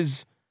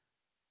is,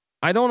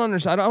 I don't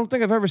understand. I don't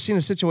think I've ever seen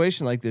a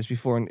situation like this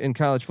before in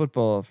college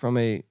football from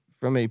a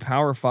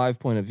Power 5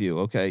 point of view.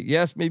 Okay.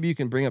 Yes. Maybe you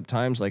can bring up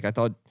times like I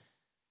thought,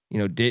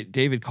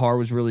 David Carr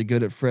was really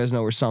good at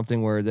Fresno or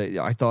something where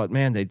I thought,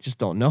 man, they just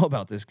don't know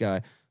about this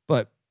guy.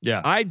 But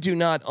yeah, I do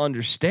not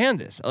understand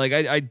this. Like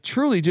I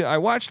truly do. I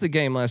watched the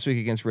game last week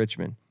against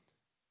Richmond,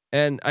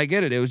 and I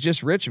get it. It was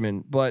just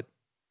Richmond, but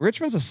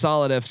Richmond's a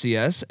solid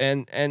FCS,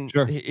 and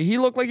sure. he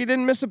looked like he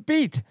didn't miss a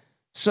beat.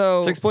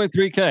 So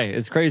 6.3K.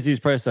 It's crazy he's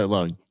priced that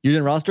low. You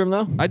didn't roster him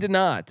though? I did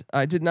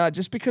not,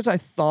 just because I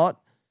thought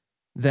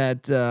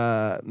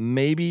that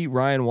maybe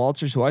Ryan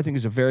Walters, who I think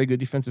is a very good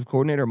defensive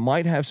coordinator,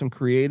 might have some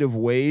creative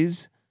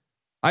ways.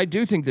 I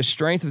do think the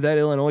strength of that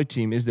Illinois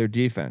team is their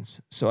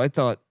defense. So I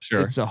thought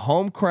it's a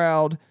home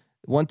crowd.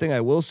 One thing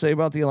I will say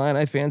about the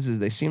Illini fans is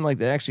they seem like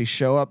they actually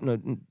show up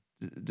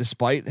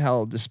despite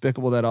how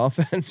despicable that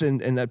offense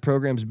and that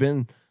program's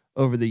been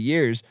over the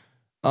years.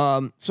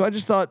 So I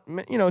just thought,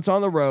 it's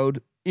on the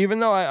road.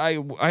 Even though I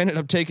ended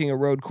up taking a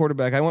road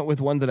quarterback, I went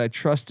with one that I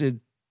trusted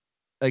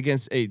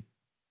against a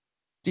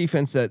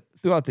defense that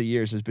throughout the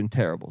years has been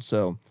terrible.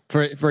 So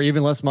for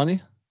even less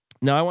money?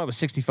 No, I went with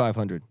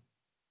 6,500.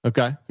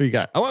 Okay. Who you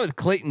got? I went with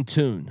Clayton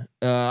Tune.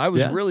 I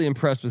was really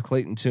impressed with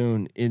Clayton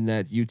Tune in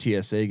that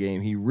UTSA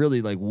game. He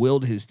really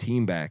willed his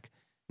team back.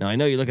 Now I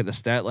know you look at the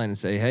stat line and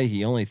say, hey,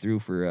 he only threw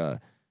for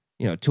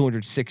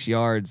 206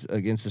 yards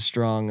against a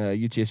strong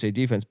UTSA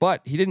defense,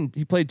 but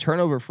he played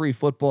turnover free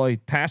football. He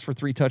passed for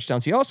 3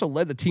 touchdowns. He also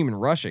led the team in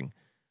rushing,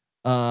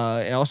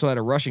 and also had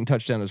a rushing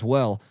touchdown as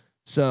well.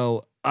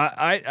 So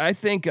I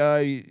think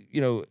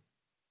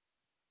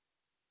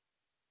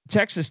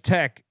Texas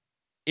Tech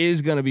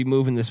is going to be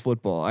moving this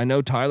football. I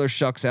know Tyler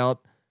Shucks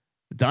out,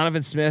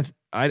 Donovan Smith.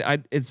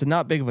 It's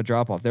not big of a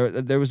drop off.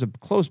 There was a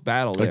close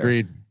battle there.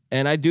 Agreed.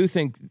 And I do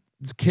think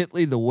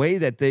Kitley, the way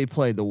that they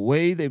play, the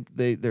way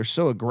they're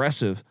so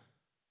aggressive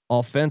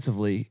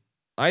offensively,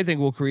 I think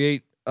will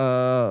create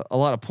a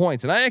lot of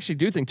points. And I actually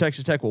do think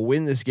Texas Tech will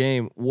win this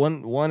game.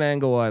 One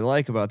angle I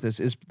like about this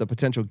is the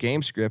potential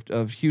game script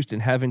of Houston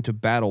having to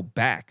battle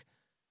back.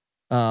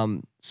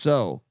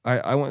 So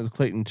I went with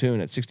Clayton Tune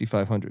at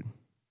 6,500.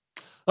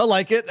 I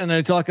like it. And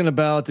they're talking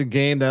about a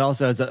game that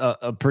also has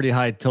a pretty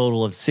high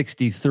total of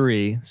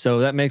 63. So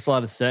that makes a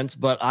lot of sense,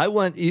 but I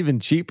went even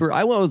cheaper.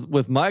 I went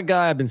with my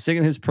guy. I've been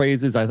singing his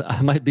praises.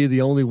 I might be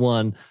the only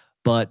one,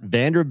 but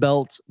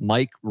Vanderbilt's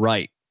Mike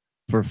Wright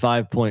for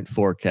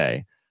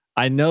 5.4K.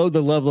 I know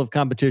the level of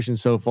competition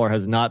so far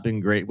has not been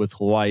great with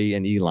Hawaii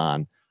and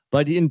Elon,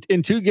 but in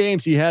 2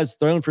 games, he has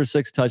thrown for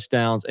 6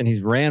 touchdowns and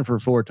he's ran for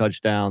 4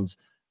 touchdowns.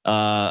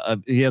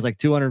 He has like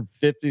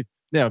 250,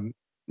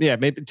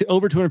 maybe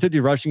over 250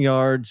 rushing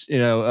yards,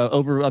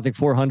 over, I think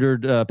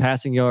 400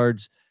 passing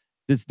yards.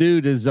 This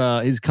dude is,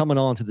 he's coming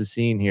on to the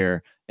scene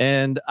here.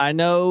 And I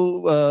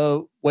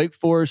know Wake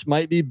Forest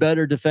might be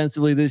better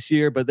defensively this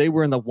year, but they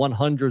were in the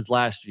 100s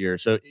last year.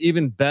 So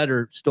even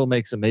better still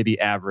makes them maybe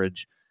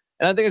average.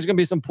 And I think there's going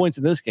to be some points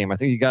in this game. I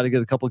think you got to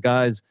get a couple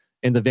guys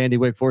in the Vandy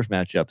Wake Forest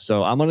matchup.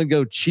 So I'm going to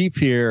go cheap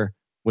here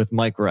with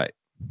Mike Wright.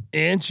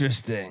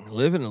 Interesting.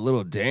 Living a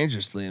little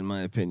dangerously, in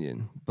my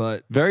opinion,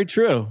 but very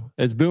true.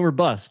 It's boom or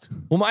bust.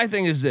 Well, my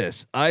thing is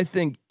this: I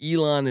think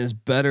Elon is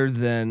better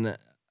than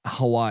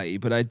Hawaii,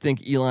 but I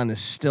think Elon is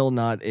still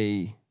not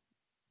a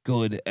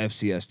good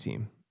FCS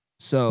team.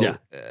 So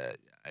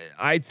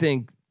I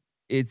think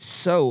it's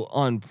so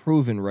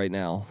unproven right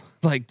now.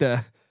 Like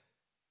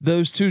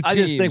those two teams. I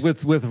just think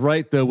with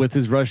Wright though, with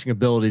his rushing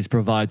abilities,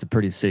 provides a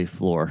pretty safe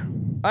floor.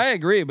 I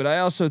agree, but I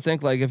also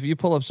think like if you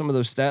pull up some of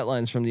those stat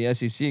lines from the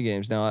SEC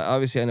games, now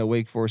obviously I know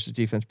Wake Forest's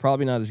defense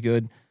probably not as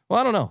good. Well,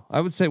 I don't know.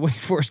 I would say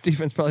Wake Forest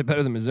defense probably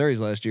better than Missouri's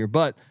last year,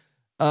 but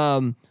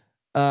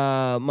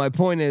my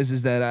point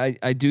is that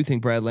I do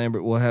think Brad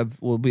Lambert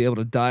will be able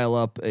to dial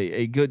up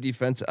a good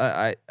defense.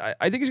 I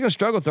think he's going to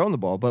struggle throwing the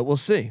ball, but we'll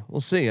see.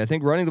 We'll see. I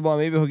think running the ball,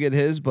 maybe he'll get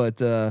his,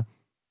 but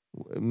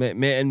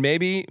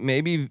maybe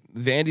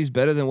Vandy's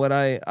better than what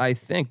I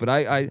think, but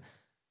I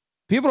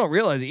people don't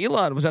realize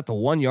Elon was at the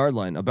 1 yard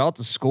line about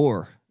to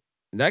score.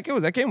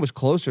 That game was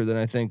closer than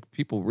I think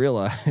people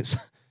realize.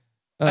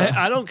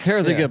 I don't care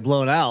if they get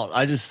blown out.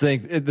 I just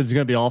think there's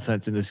going to be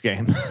offense in this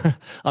game.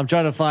 I'm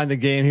trying to find the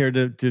game here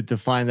to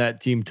find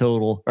that team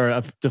total,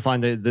 or to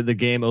find the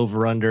game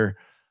over under.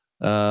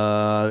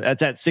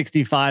 That's at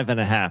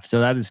 65.5. So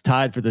that is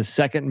tied for the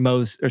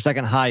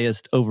second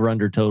highest over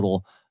under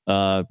total.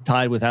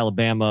 Tied with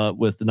Alabama,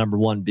 with the number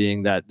one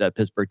being that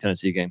Pittsburgh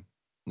Tennessee game.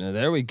 No,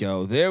 there we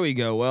go.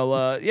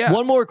 Well, yeah.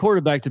 One more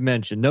quarterback to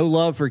mention. No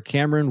love for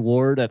Cameron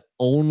Ward at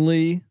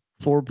only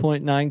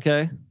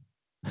 4.9K.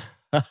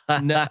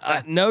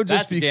 No,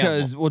 just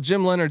because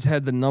Jim Leonard's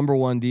had the number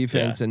one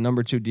defense and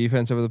number two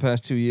defense over the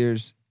past 2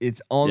 years.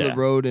 It's on the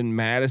road in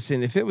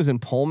Madison. If it was in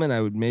Pullman, I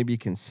would maybe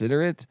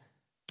consider it.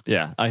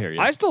 Yeah, I hear you.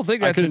 I still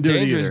think that's a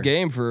dangerous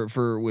game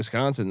for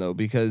Wisconsin though,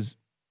 because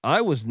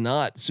I was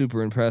not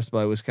super impressed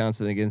by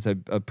Wisconsin against a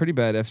pretty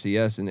bad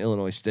FCS in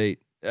Illinois State.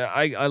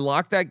 I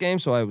locked that game,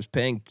 so I was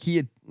paying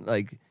key.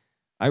 Like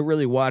I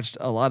really watched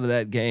a lot of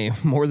that game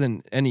more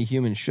than any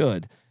human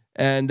should,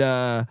 and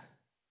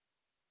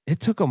it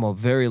took them a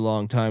very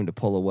long time to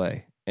pull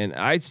away. And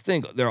I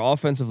think they're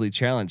offensively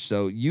challenged.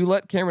 So you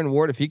let Cameron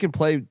Ward, if he can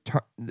play,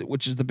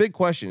 which is the big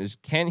question, is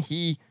can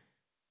he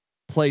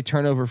play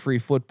turnover-free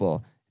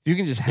football? If you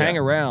can just hang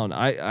around,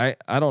 I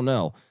don't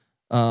know.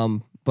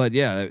 But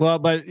yeah. Well,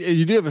 but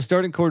you do have a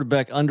starting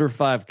quarterback under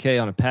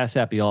 5K on a pass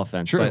happy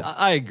offense. True. But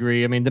I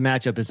agree. I mean, the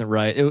matchup isn't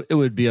right. It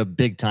would be a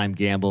big time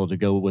gamble to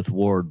go with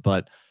Ward,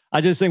 but I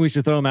just think we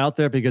should throw him out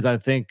there because I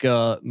think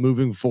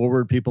moving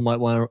forward, people might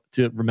want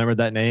to remember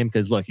that name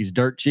because look, he's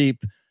dirt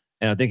cheap,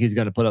 and I think he's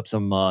going to put up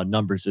some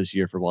numbers this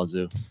year for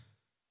Wazoo.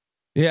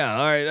 Yeah.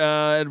 All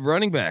right.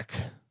 Running back.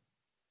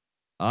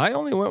 I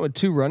only went with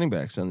 2 running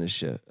backs on this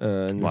shit.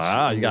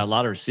 Wow, you got a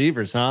lot of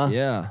receivers, huh?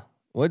 Yeah.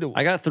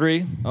 I got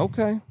 3.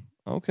 Okay.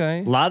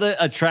 A lot of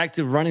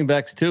attractive running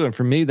backs too, and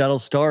for me, that'll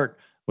start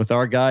with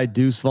our guy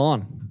Deuce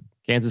Vaughn,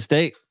 Kansas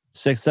State,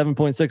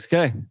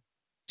 7.6K.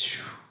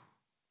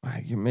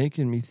 You're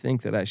making me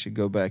think that I should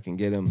go back and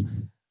get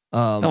him.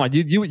 Come on,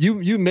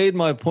 you made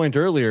my point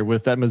earlier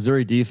with that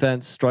Missouri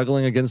defense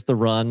struggling against the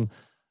run.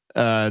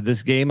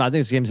 This game, I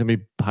think this game's gonna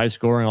be high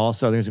scoring.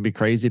 Also, I think it's gonna be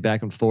crazy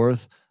back and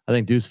forth. I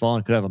think Deuce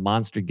Vaughn could have a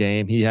monster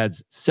game. He had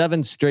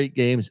 7 straight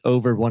games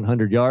over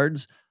 100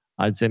 yards.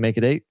 I'd say make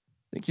it 8. I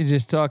think you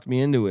just talked me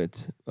into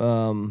it.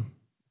 Man.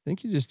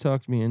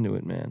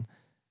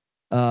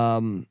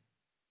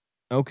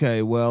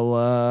 Okay. Well,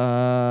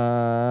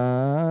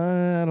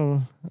 I don't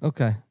know.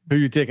 Okay. Who are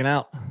you taking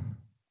out?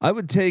 I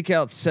would take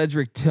out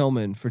Cedric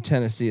Tillman for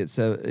Tennessee at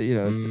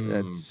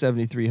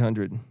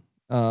 7,300.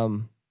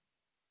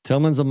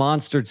 Tillman's a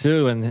monster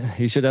too, and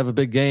he should have a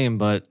big game,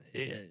 but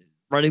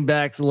running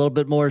back's a little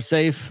bit more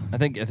safe. I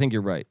think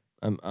you're right.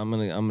 I'm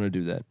gonna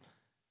do that.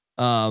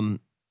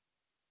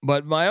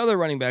 But my other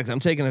running backs, I'm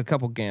taking a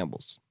couple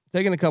gambles.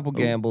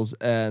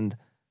 And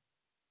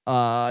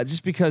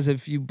just because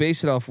if you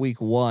base it off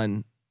week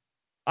 1,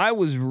 I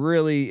was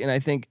really, and I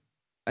think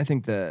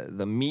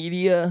the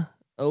media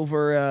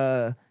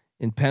over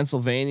in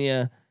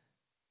Pennsylvania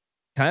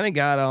kind of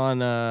got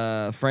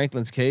on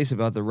Franklin's case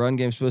about the run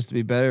game supposed to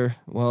be better.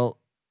 Well,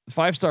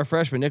 5-star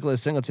freshman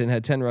Nicholas Singleton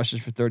had 10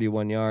 rushes for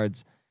 31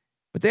 yards,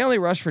 but they only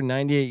rushed for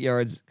 98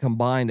 yards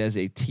combined as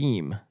a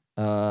team.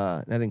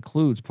 That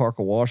includes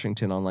Parker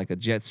Washington on like a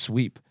jet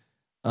sweep.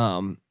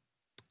 Not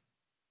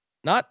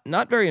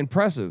very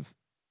impressive.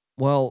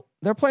 Well,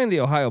 they're playing the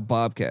Ohio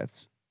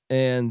Bobcats,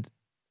 and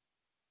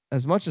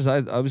as much as I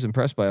was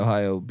impressed by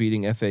Ohio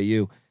beating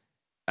FAU,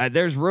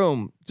 there's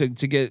room to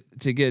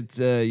get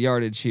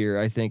yardage here,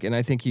 I think, and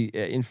I think he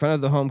in front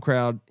of the home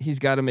crowd, he's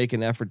got to make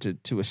an effort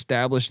to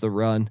establish the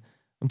run.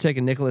 I'm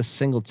taking Nicholas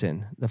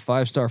Singleton, the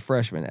 5-star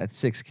freshman, at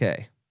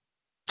 6K.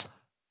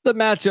 The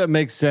matchup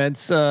makes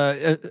sense.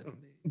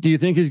 Do you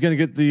think he's going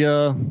to get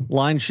the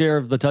line share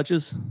of the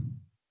touches?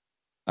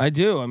 I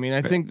do. I mean,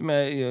 I think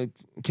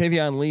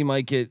Kavion Lee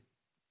might get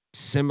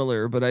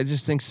similar, but I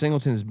just think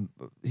Singleton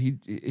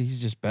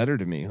he's just better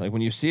to me. Like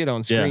when you see it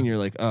on screen, you're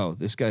like, oh,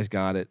 this guy's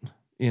got it.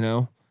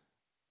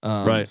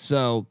 Right.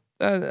 So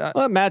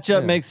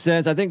matchup makes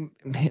sense. I think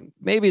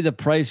maybe the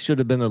price should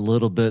have been a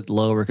little bit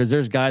lower because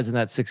there's guys in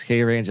that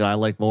 6K range that I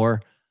like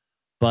more.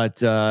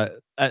 But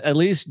at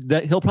least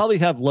that he'll probably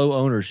have low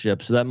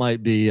ownership, so that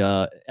might be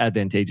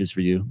advantageous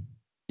for you.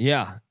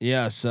 Yeah.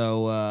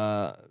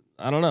 So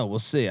I don't know. We'll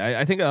see.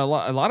 I think a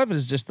lot of it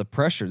is just the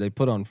pressure they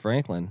put on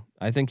Franklin.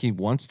 I think he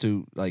wants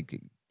to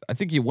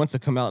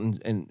come out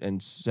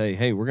and say,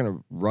 hey, we're gonna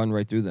run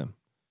right through them.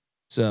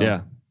 So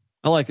yeah,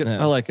 I like it.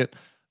 Yeah. I like it.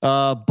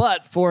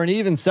 But for an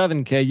even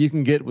 7K, you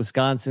can get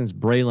Wisconsin's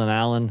Braylon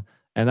Allen,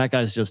 and that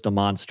guy's just a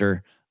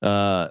monster.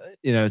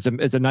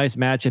 It's a nice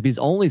matchup. He's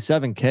only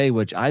 7K,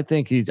 which I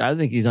think he's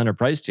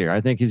underpriced here.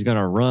 I think he's going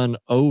to run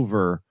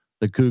over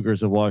the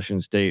Cougars of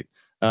Washington State.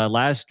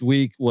 Last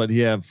week, he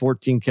have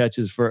 14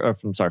 touches for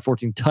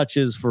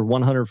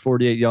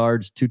 148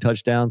 yards, 2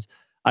 touchdowns.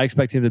 I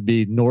expect him to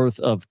be north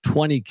of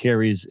 20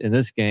 carries in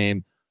this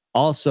game.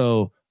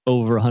 Also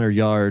over 100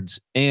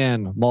 yards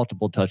and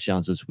multiple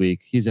touchdowns this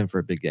week. He's in for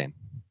a big game.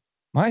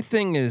 My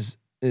thing is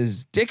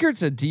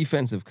Dickert's a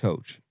defensive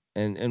coach.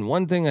 And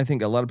one thing I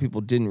think a lot of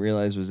people didn't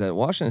realize was that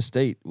Washington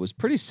State was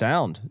pretty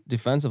sound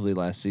defensively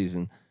last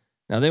season.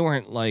 Now they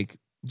weren't like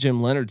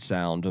Jim Leonard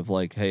sound of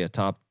like, hey, a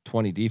top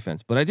 20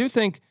 defense, but I do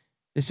think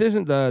this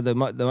isn't the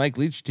Mike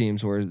Leach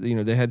teams where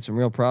they had some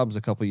real problems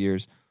a couple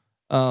years.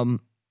 I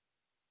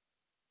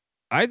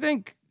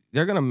think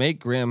they're gonna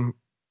make Graham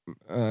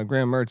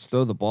Mertz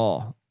throw the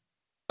ball.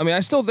 I mean,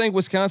 I still think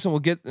Wisconsin will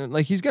get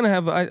he's gonna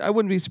have. I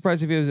wouldn't be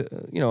surprised if he was a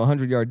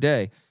 100-yard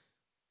day.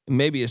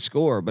 Maybe a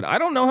score, but I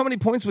don't know how many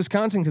points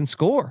Wisconsin can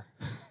score.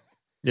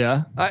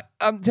 Yeah.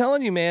 I'm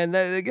telling you, man,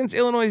 that against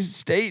Illinois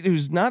State,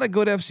 who's not a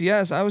good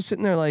FCS, I was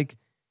sitting there like,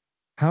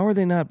 how are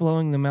they not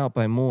blowing them out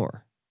by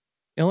more?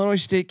 Illinois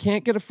State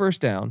can't get a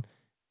first down,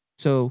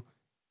 so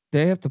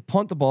they have to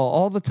punt the ball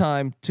all the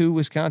time to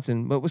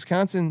Wisconsin. But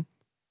Wisconsin,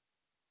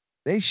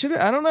 they should.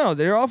 I don't know.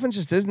 Their offense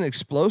just isn't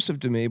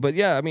explosive to me. But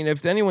yeah, I mean,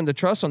 if anyone to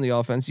trust on the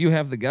offense, you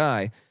have the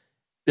guy.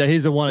 Yeah,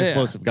 he's the one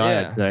explosive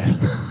guy.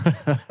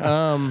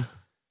 Yeah.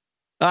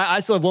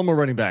 I still have one more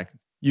running back.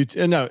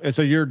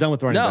 So you're done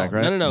with running back,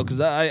 right? No, because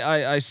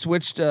I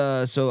switched.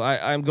 So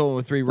I'm going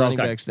with 3 running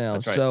backs now.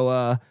 Right.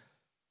 So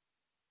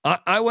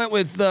I went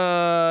with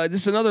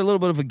this is another little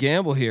bit of a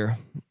gamble here.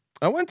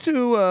 I went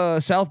to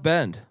South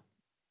Bend,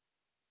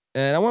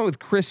 and I went with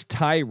Chris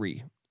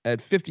Tyree at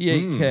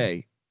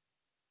 58K.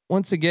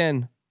 Once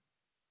again,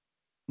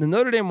 the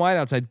Notre Dame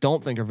wideouts I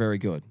don't think are very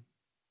good,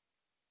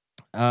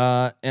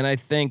 and I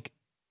think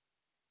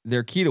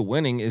their key to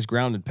winning is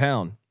ground and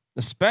pound,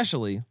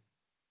 especially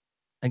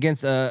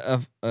against a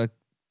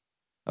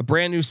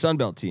brand new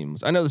Sunbelt team.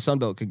 I know the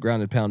Sunbelt could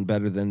ground and pound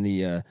better than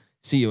the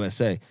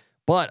CUSA,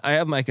 but I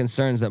have my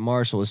concerns that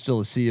Marshall is still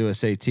a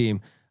CUSA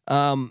team.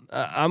 I'm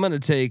going to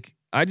take.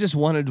 I just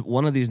wanted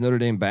one of these Notre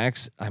Dame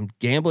backs. I'm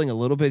gambling a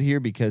little bit here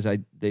because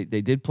they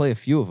did play a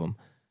few of them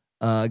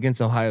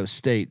against Ohio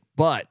State,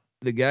 but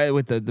the guy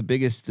with the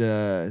biggest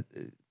yards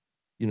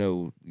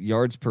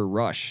per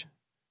rush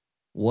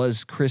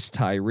was Chris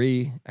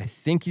Tyree. I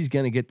think he's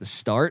going to get the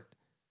start.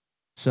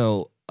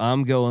 So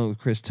I'm going with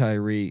Chris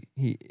Tyree.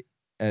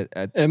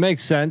 It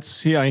makes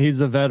sense. Yeah, he's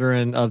a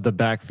veteran of the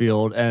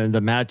backfield, and the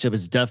matchup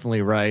is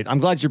definitely right. I'm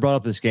glad you brought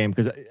up this game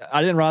because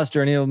I didn't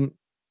roster any of them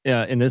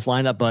in this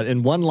lineup, but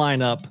in one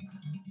lineup,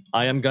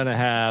 I am going to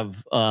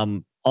have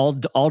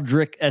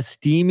Aldrick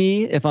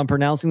Estime, if I'm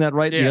pronouncing that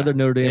right. Yeah. The other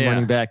Notre Dame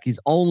running back. He's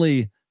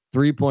only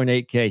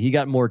 3.8K. He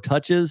got more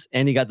touches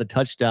and he got the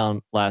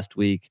touchdown last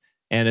week.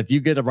 And if you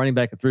get a running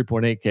back at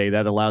 3.8K,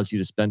 that allows you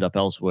to spend up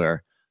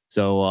elsewhere.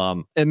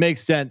 So it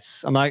makes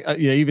sense. I'm not,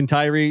 even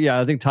Tyree.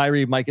 Yeah, I think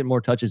Tyree might get more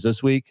touches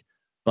this week,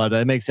 but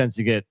it makes sense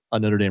to get a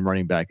Notre Dame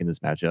running back in this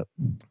matchup.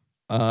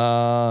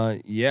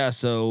 Yeah.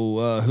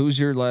 So who's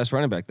your last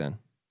running back then?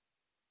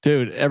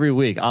 Dude, every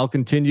week I'll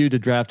continue to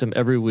draft him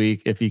every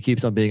week if he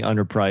keeps on being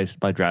underpriced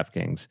by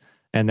DraftKings,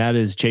 and that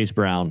is Chase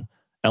Brown,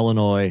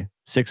 Illinois,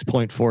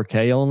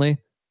 6.4K only,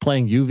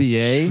 playing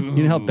UVA. Ooh,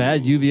 you know how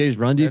bad UVA's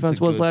run defense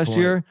was last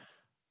year.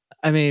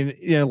 I mean,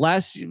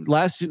 last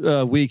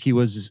week he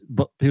was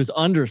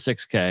under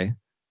 6K,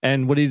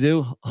 and what did he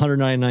do?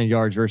 199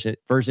 yards versus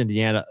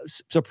Indiana.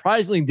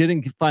 Surprisingly,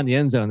 didn't find the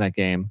end zone that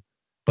game,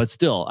 but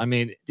still, I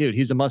mean, dude,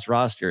 he's a must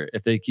roster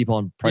if they keep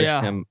on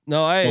pricing him.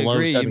 No, I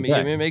agree. You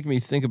may make me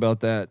think about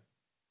that.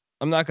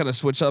 I'm not going to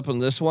switch up on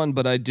this one,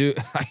 but I do.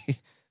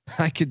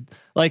 I could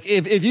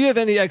if you have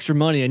any extra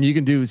money and you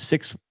can do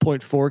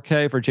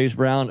 6.4K for Chase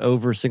Brown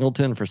over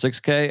Singleton for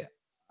 6K.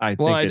 I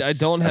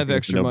don't have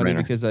extra money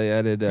because I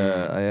added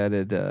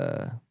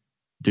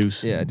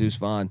Deuce. Yeah, Deuce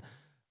Vaughn.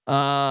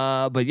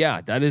 But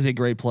yeah, that is a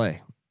great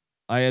play.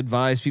 I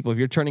advise people, if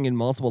you're turning in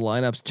multiple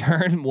lineups,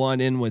 turn one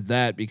in with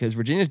that, because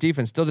Virginia's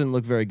defense still didn't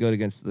look very good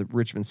against the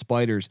Richmond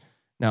Spiders.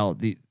 Now,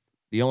 the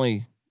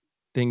only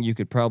thing you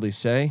could probably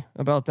say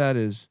about that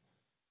is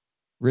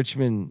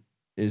Richmond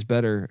is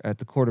better at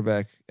the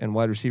quarterback and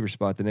wide receiver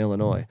spot than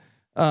Illinois.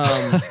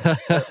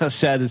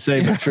 Sad to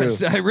say, but true.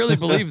 I really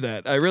believe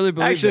that.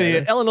 Actually,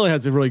 that. Illinois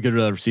has a really good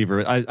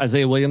receiver.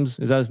 Isaiah Williams,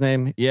 is that his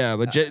name? Yeah,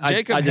 but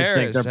Jacob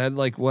Harris had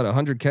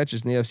 100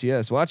 catches in the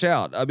FCS. Watch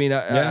out. I mean,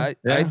 I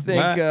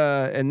think,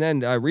 and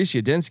then Reese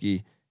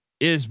Yadinsky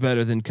is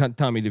better than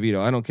Tommy DeVito.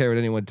 I don't care what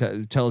anyone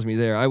tells me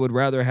there. I would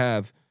rather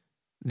have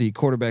the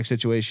quarterback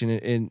situation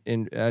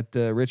at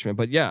Richmond.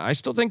 But yeah, I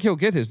still think he'll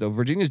get his though.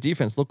 Virginia's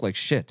defense looked like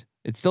shit.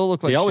 It still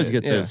looked like he always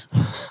shit. gets his.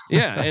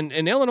 Yeah,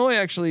 and Illinois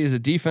actually is a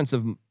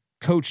defensive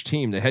coach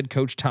team. The head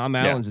coach Tom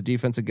Allen's a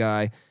defensive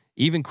guy.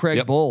 Even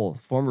Craig Bull,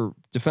 former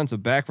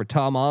defensive back for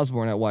Tom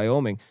Osborne at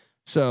Wyoming.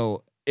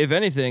 So if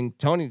anything,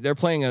 Tony, they're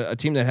playing a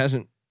team that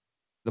hasn't.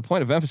 The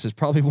point of emphasis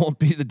probably won't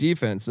be the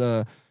defense.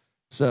 All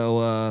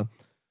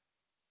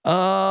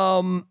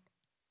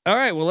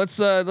right, well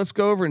let's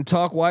go over and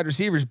talk wide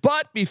receivers.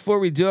 But before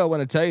we do, I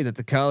want to tell you that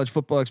the college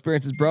football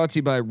experience is brought to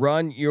you by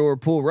Run Your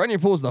Pool. Run Your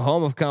Pool is the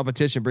home of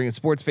competition, bringing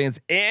sports fans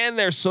and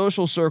their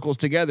social circles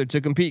together to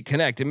compete,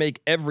 connect, and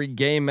make every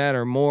game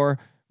matter more.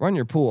 Run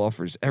Your Pool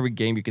offers every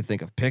game you could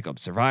think of: pickup,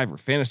 Survivor,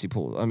 fantasy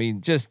pool. I mean,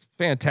 just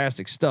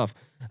fantastic stuff.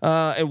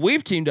 And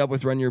we've teamed up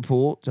with Run Your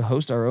Pool to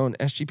host our own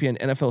SGPN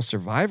NFL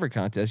Survivor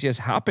contest. Yes,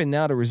 hop in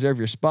now to reserve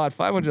your spot.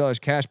 $500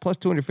 cash plus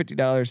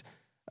 $250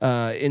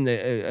 in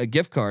a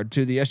gift card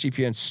to the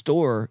SGPN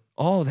store.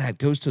 All that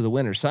goes to the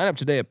winner. Sign up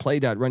today at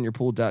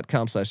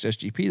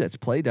play.runyourpool.com/SGP. That's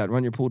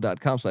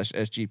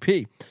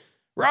play.runyourpool.com/SGP.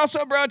 We're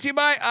also brought to you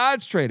by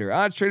Odds Trader.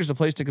 Odds Trader is a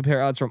place to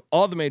compare odds from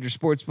all the major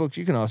sports books.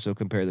 You can also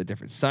compare the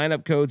different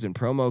sign-up codes and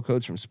promo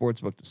codes from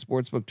sportsbook to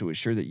sportsbook to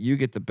ensure that you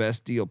get the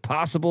best deal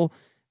possible.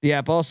 The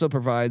app also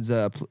provides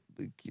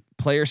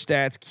player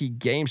stats, key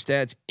game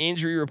stats,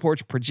 injury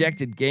reports,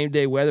 projected game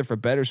day weather for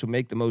bettors who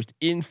make the most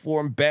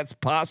informed bets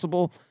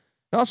possible.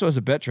 It also has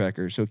a bet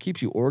tracker, so it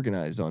keeps you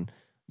organized on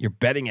your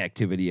betting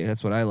activity.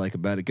 That's what I like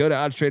about it. Go to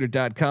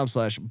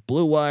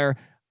oddstrader.com/Blue Wire.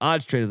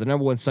 Odds Trader, the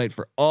 #1 site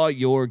for all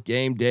your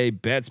game day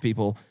bets,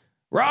 people.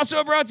 We're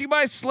also brought to you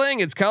by Sling.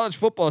 It's college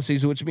football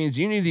season, which means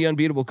you need the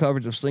unbeatable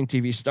coverage of Sling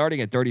TV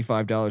starting at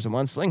 $35 a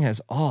month. Sling has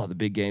all the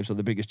big games on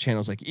the biggest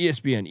channels like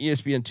ESPN,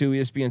 ESPN2,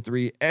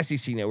 ESPN3,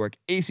 SEC Network,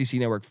 ACC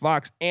Network,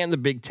 Fox, and the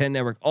Big Ten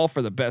Network, all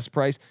for the best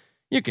price.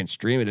 You can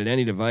stream it at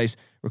any device,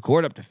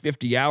 record up to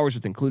 50 hours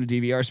with included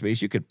DVR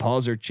space. You could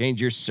pause or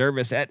change your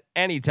service at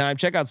any time.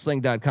 Check out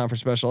sling.com for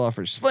special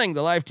offers. Sling,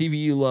 the live TV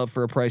you love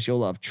for a price you'll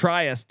love.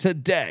 Try us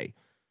today.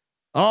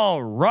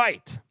 All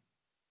right.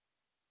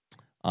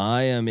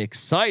 I am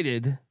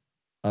excited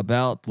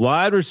about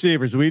wide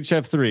receivers. We each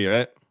have 3,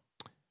 right?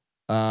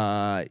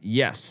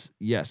 Yes.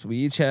 We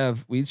each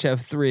have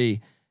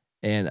 3.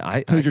 And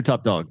who's your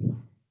top dog?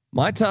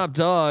 My top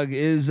dog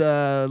is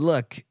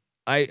look,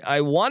 I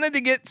wanted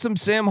to get some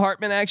Sam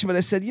Hartman action, but I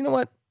said, you know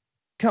what?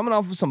 Coming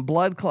off of some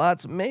blood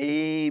clots,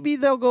 maybe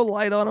they'll go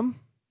light on him.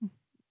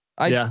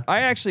 I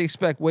actually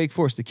expect Wake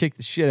Forest to kick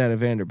the shit out of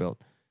Vanderbilt.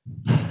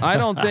 I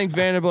don't think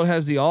Vanderbilt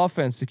has the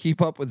offense to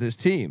keep up with this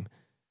team.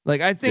 Like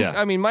I think,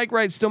 I mean, Mike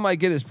Wright still might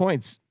get his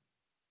points,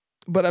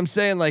 but I'm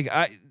saying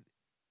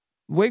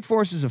Wake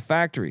Forest is a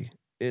factory.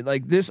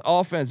 Like this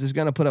offense is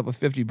going to put up a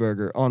 50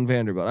 burger on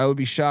Vanderbilt. I would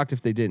be shocked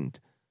if they didn't.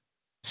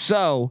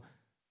 So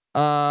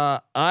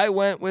I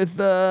went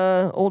with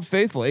Old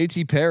Faithful,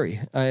 A.T.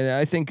 Perry.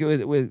 I think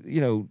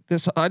with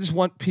this, I just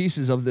want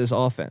pieces of this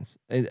offense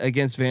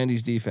against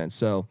Vandy's defense.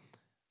 So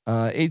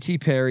A.T.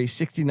 Perry,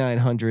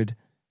 6,900.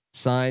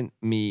 Sign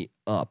me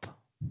up.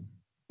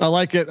 I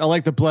like it. I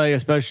like the play,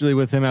 especially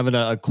with him having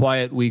a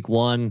quiet week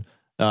 1.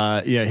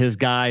 His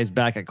guy is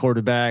back at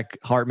quarterback.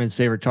 Hartman's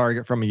favorite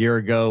target from a year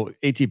ago.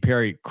 A.T.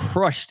 Perry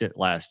crushed it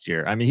last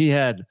year. I mean, he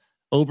had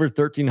over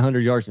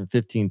 1,300 yards and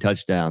 15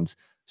 touchdowns.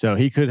 So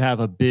he could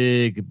have a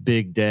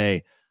big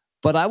day.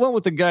 But I went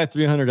with the guy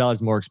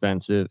 $300 more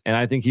expensive, and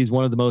I think he's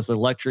one of the most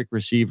electric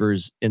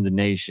receivers in the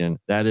nation.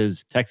 That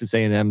is Texas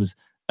A&M's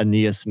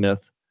Ainias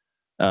Smith.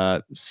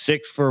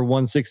 6 for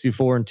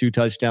 164 and 2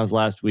 touchdowns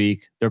last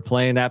week. They're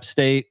playing App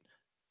State.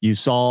 You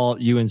saw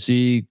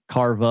UNC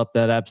carve up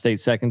that App State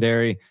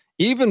secondary.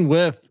 Even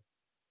with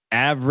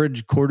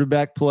average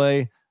quarterback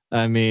play,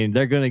 I mean,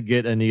 they're going to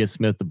get Ainias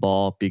Smith the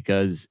ball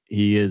because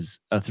he is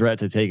a threat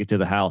to take it to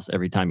the house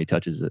every time he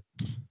touches it.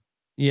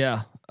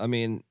 Yeah. I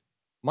mean,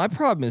 my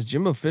problem is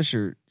Jimbo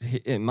Fisher,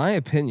 in my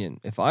opinion,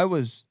 if I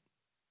was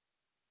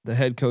the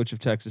head coach of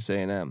Texas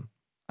A&M,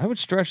 I would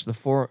stretch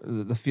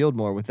the field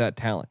more with that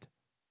talent.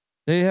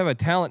 They have a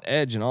talent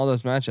edge in all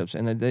those matchups,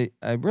 and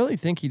I really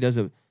think he does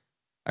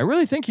I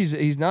really think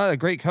he's not a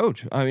great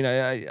coach. I mean,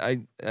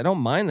 I don't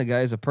mind the guy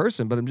as a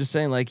person, but I'm just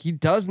saying he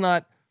does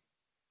not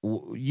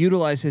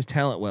utilize his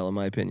talent well, in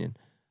my opinion.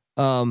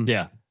 But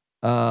yeah,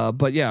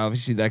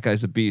 obviously that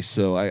guy's a beast,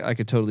 so I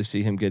could totally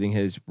see him getting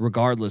his,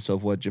 regardless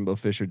of what Jimbo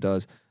Fisher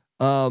does.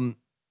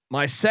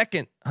 My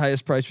second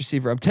highest price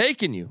receiver, I'm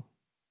taking you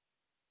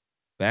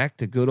back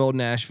to good old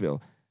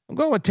Nashville. I'm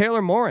going with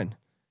Taylor Morin.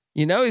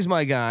 You know he's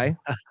my guy.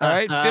 All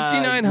right,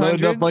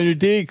 5,900. Up on your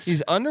deeks.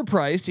 He's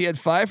underpriced. He had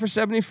 5 for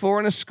 74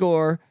 and a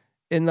score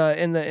and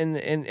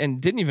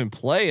didn't even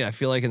play. I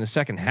feel like in the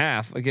second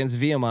half against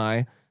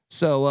VMI.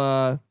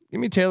 So give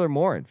me Taylor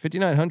Morin,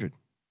 5,900.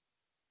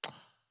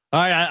 All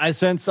right, I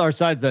sense our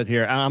side bet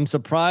here. I'm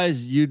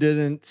surprised you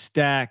didn't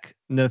stack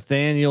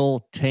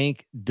Nathaniel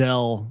Tank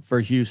Dell for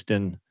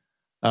Houston,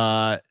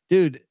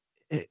 dude.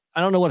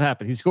 I don't know what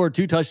happened. He scored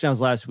 2 touchdowns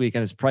last week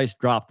and his price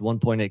dropped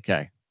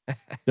 1.8K.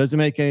 Doesn't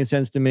make any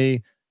sense to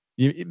me.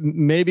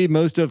 Maybe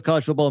most of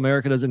college football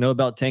America doesn't know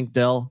about Tank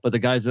Dell, but the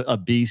guy's a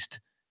beast.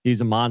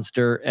 He's a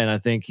monster, and I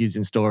think he's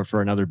in store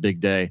for another big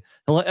day.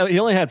 He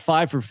only had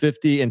 5 for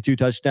 50 and 2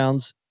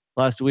 touchdowns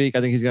last week.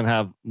 I think he's going to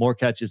have more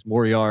catches,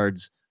 more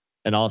yards,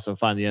 and also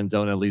find the end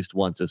zone at least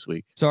once this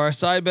week. So our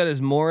side bet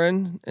is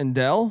Morin and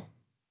Dell.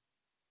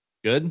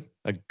 Good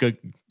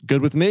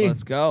with me.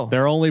 Let's go.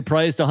 They're only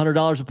priced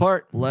 $100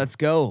 apart. Let's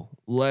go.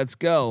 Let's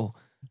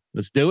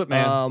do it,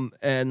 man.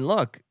 And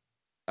look,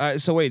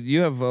 so wait,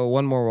 you have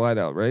one more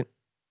wideout, right?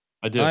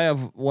 I do. I have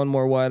one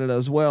more wideout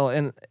as well,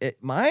 and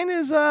mine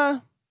is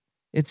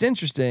it's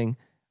interesting.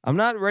 I'm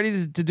not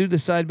ready to do the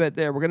side bet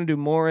there. We're gonna do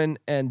Morin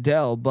and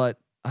Dell, but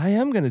I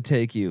am gonna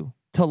take you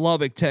to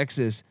Lubbock,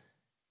 Texas,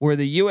 where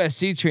the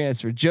USC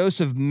transfer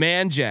Joseph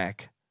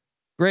Manjack.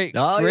 Great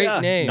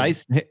name.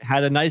 Nice,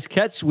 had a nice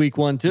catch week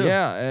 1 too.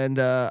 Yeah,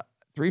 and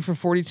 3 for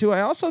 42.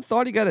 I also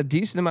thought he got a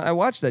decent amount. I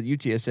watched that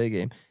UTSA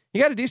game. He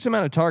got a decent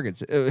amount of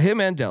targets.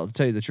 Him and Dell, to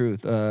tell you the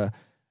truth.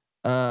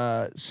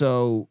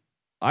 So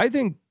I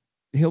think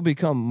he'll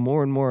become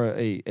more and more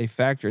a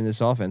factor in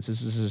this offense.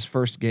 This is his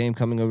first game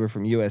coming over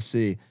from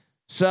USC.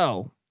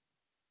 So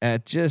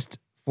at just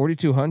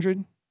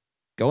 4,200,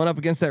 going up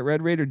against that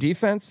Red Raider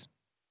defense,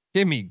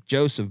 give me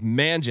Joseph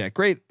Manjack.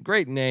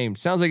 Great name.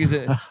 Sounds like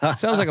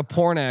sounds like a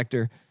porn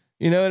actor.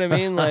 You know what I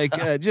mean?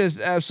 Like just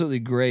absolutely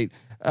great.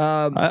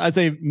 I'd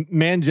say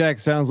Manjack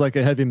sounds like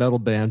a heavy metal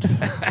band.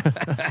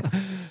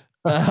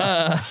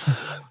 All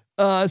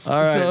right.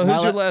 So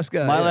who's your last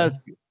guy?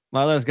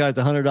 My last guy is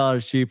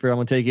 $100 cheaper. I'm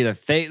gonna take you to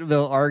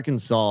Fayetteville,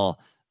 Arkansas.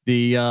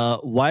 The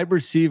wide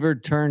receiver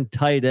turned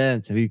tight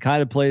end. So he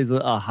kind of plays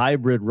a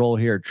hybrid role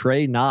here.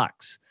 Trey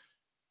Knox.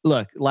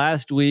 Look,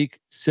 last week,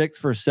 6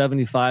 for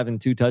 75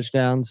 and 2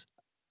 touchdowns.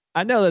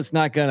 I know that's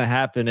not going to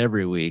happen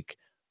every week,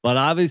 but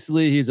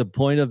obviously he's a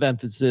point of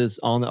emphasis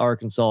on the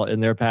Arkansas in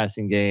their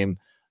passing game.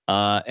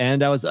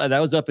 And that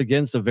was up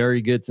against a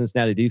very good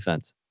Cincinnati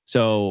defense.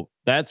 So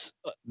that's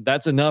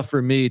enough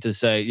for me to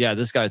say, yeah,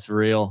 this guy's for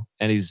real,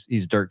 and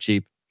he's dirt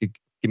cheap. Give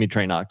me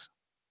Trey Knox.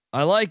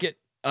 I like it.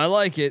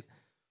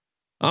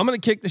 I'm going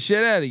to kick the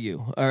shit out of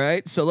you. All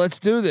right. So let's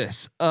do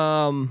this.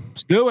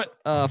 Let's do it.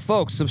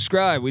 Folks,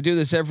 subscribe. We do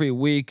this every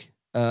week.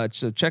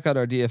 So check out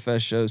our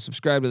DFS shows,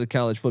 subscribe to the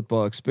College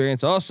Football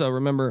Experience. Also,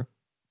 remember,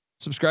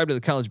 subscribe to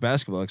the College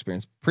Basketball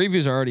Experience.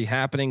 Previews are already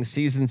happening.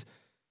 Season's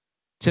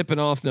tipping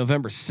off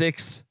November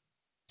 6th.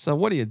 So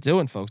what are you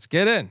doing, folks?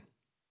 Get in.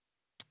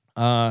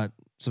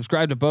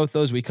 Subscribe to both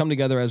those. We come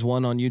together as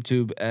one on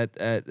YouTube at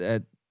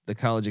the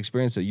College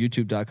Experience. So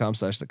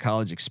youtube.com/the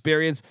College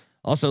Experience.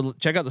 Also,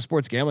 check out the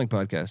Sports Gambling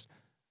Podcast.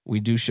 We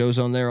do shows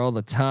on there all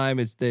the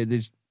time. They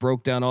just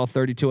broke down all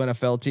 32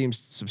 NFL teams.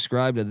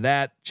 Subscribe to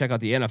that. Check out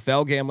the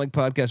NFL Gambling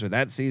Podcast with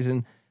that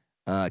season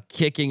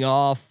kicking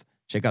off.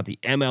 Check out the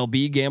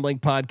MLB Gambling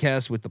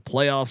Podcast with the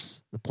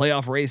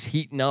playoff race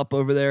heating up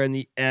over there in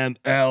the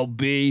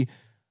MLB,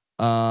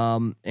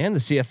 and the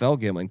CFL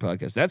Gambling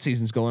Podcast. That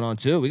season's going on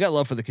too. We got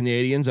love for the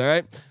Canadians. All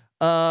right.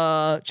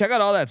 Check out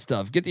all that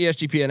stuff. Get the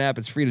SGPN app.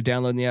 It's free to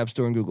download in the App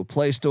Store and Google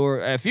Play Store.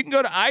 If you can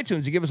go to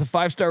iTunes and give us a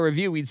 5-star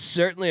review, we'd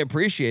certainly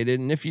appreciate it.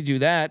 And if you do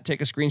that, take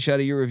a screenshot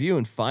of your review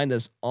and find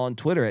us on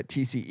Twitter at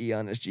TCE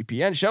on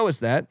SGPN. Show us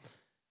that.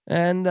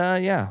 And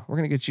we're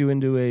going to get you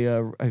into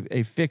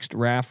a fixed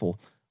raffle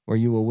where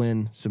you will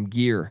win some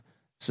gear.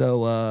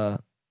 So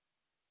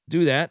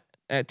do that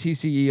at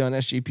TCE on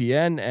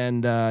SGPN.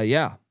 And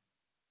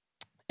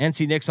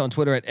NC Nick's on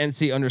Twitter at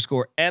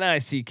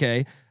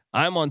NC_NICK.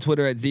 I'm on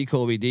Twitter at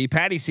TheColbyD.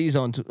 Patty C's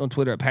on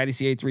Twitter at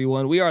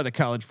PattyC831. We are the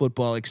College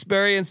Football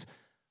Experience.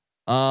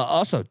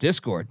 Also,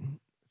 Discord.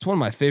 It's one of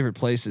my favorite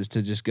places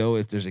to just go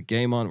if there's a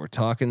game on. We're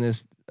talking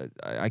this.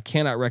 I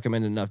cannot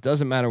recommend it enough.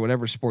 Doesn't matter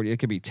whatever sport. It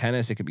could be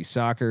tennis. It could be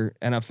soccer,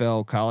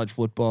 NFL, college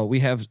football.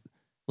 We have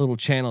little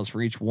channels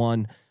for each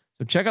one.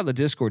 So check out the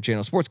Discord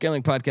channel,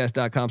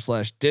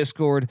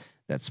 sportsgamblingpodcast.com/Discord.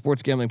 That's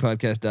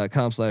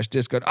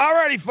sportsgamblingpodcast.com/Discord.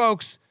 Alrighty,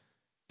 folks.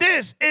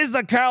 This is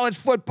the College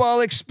Football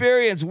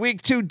Experience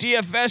Week 2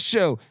 DFS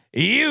show.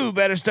 You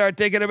better start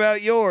thinking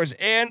about yours,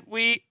 and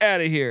we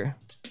out of here.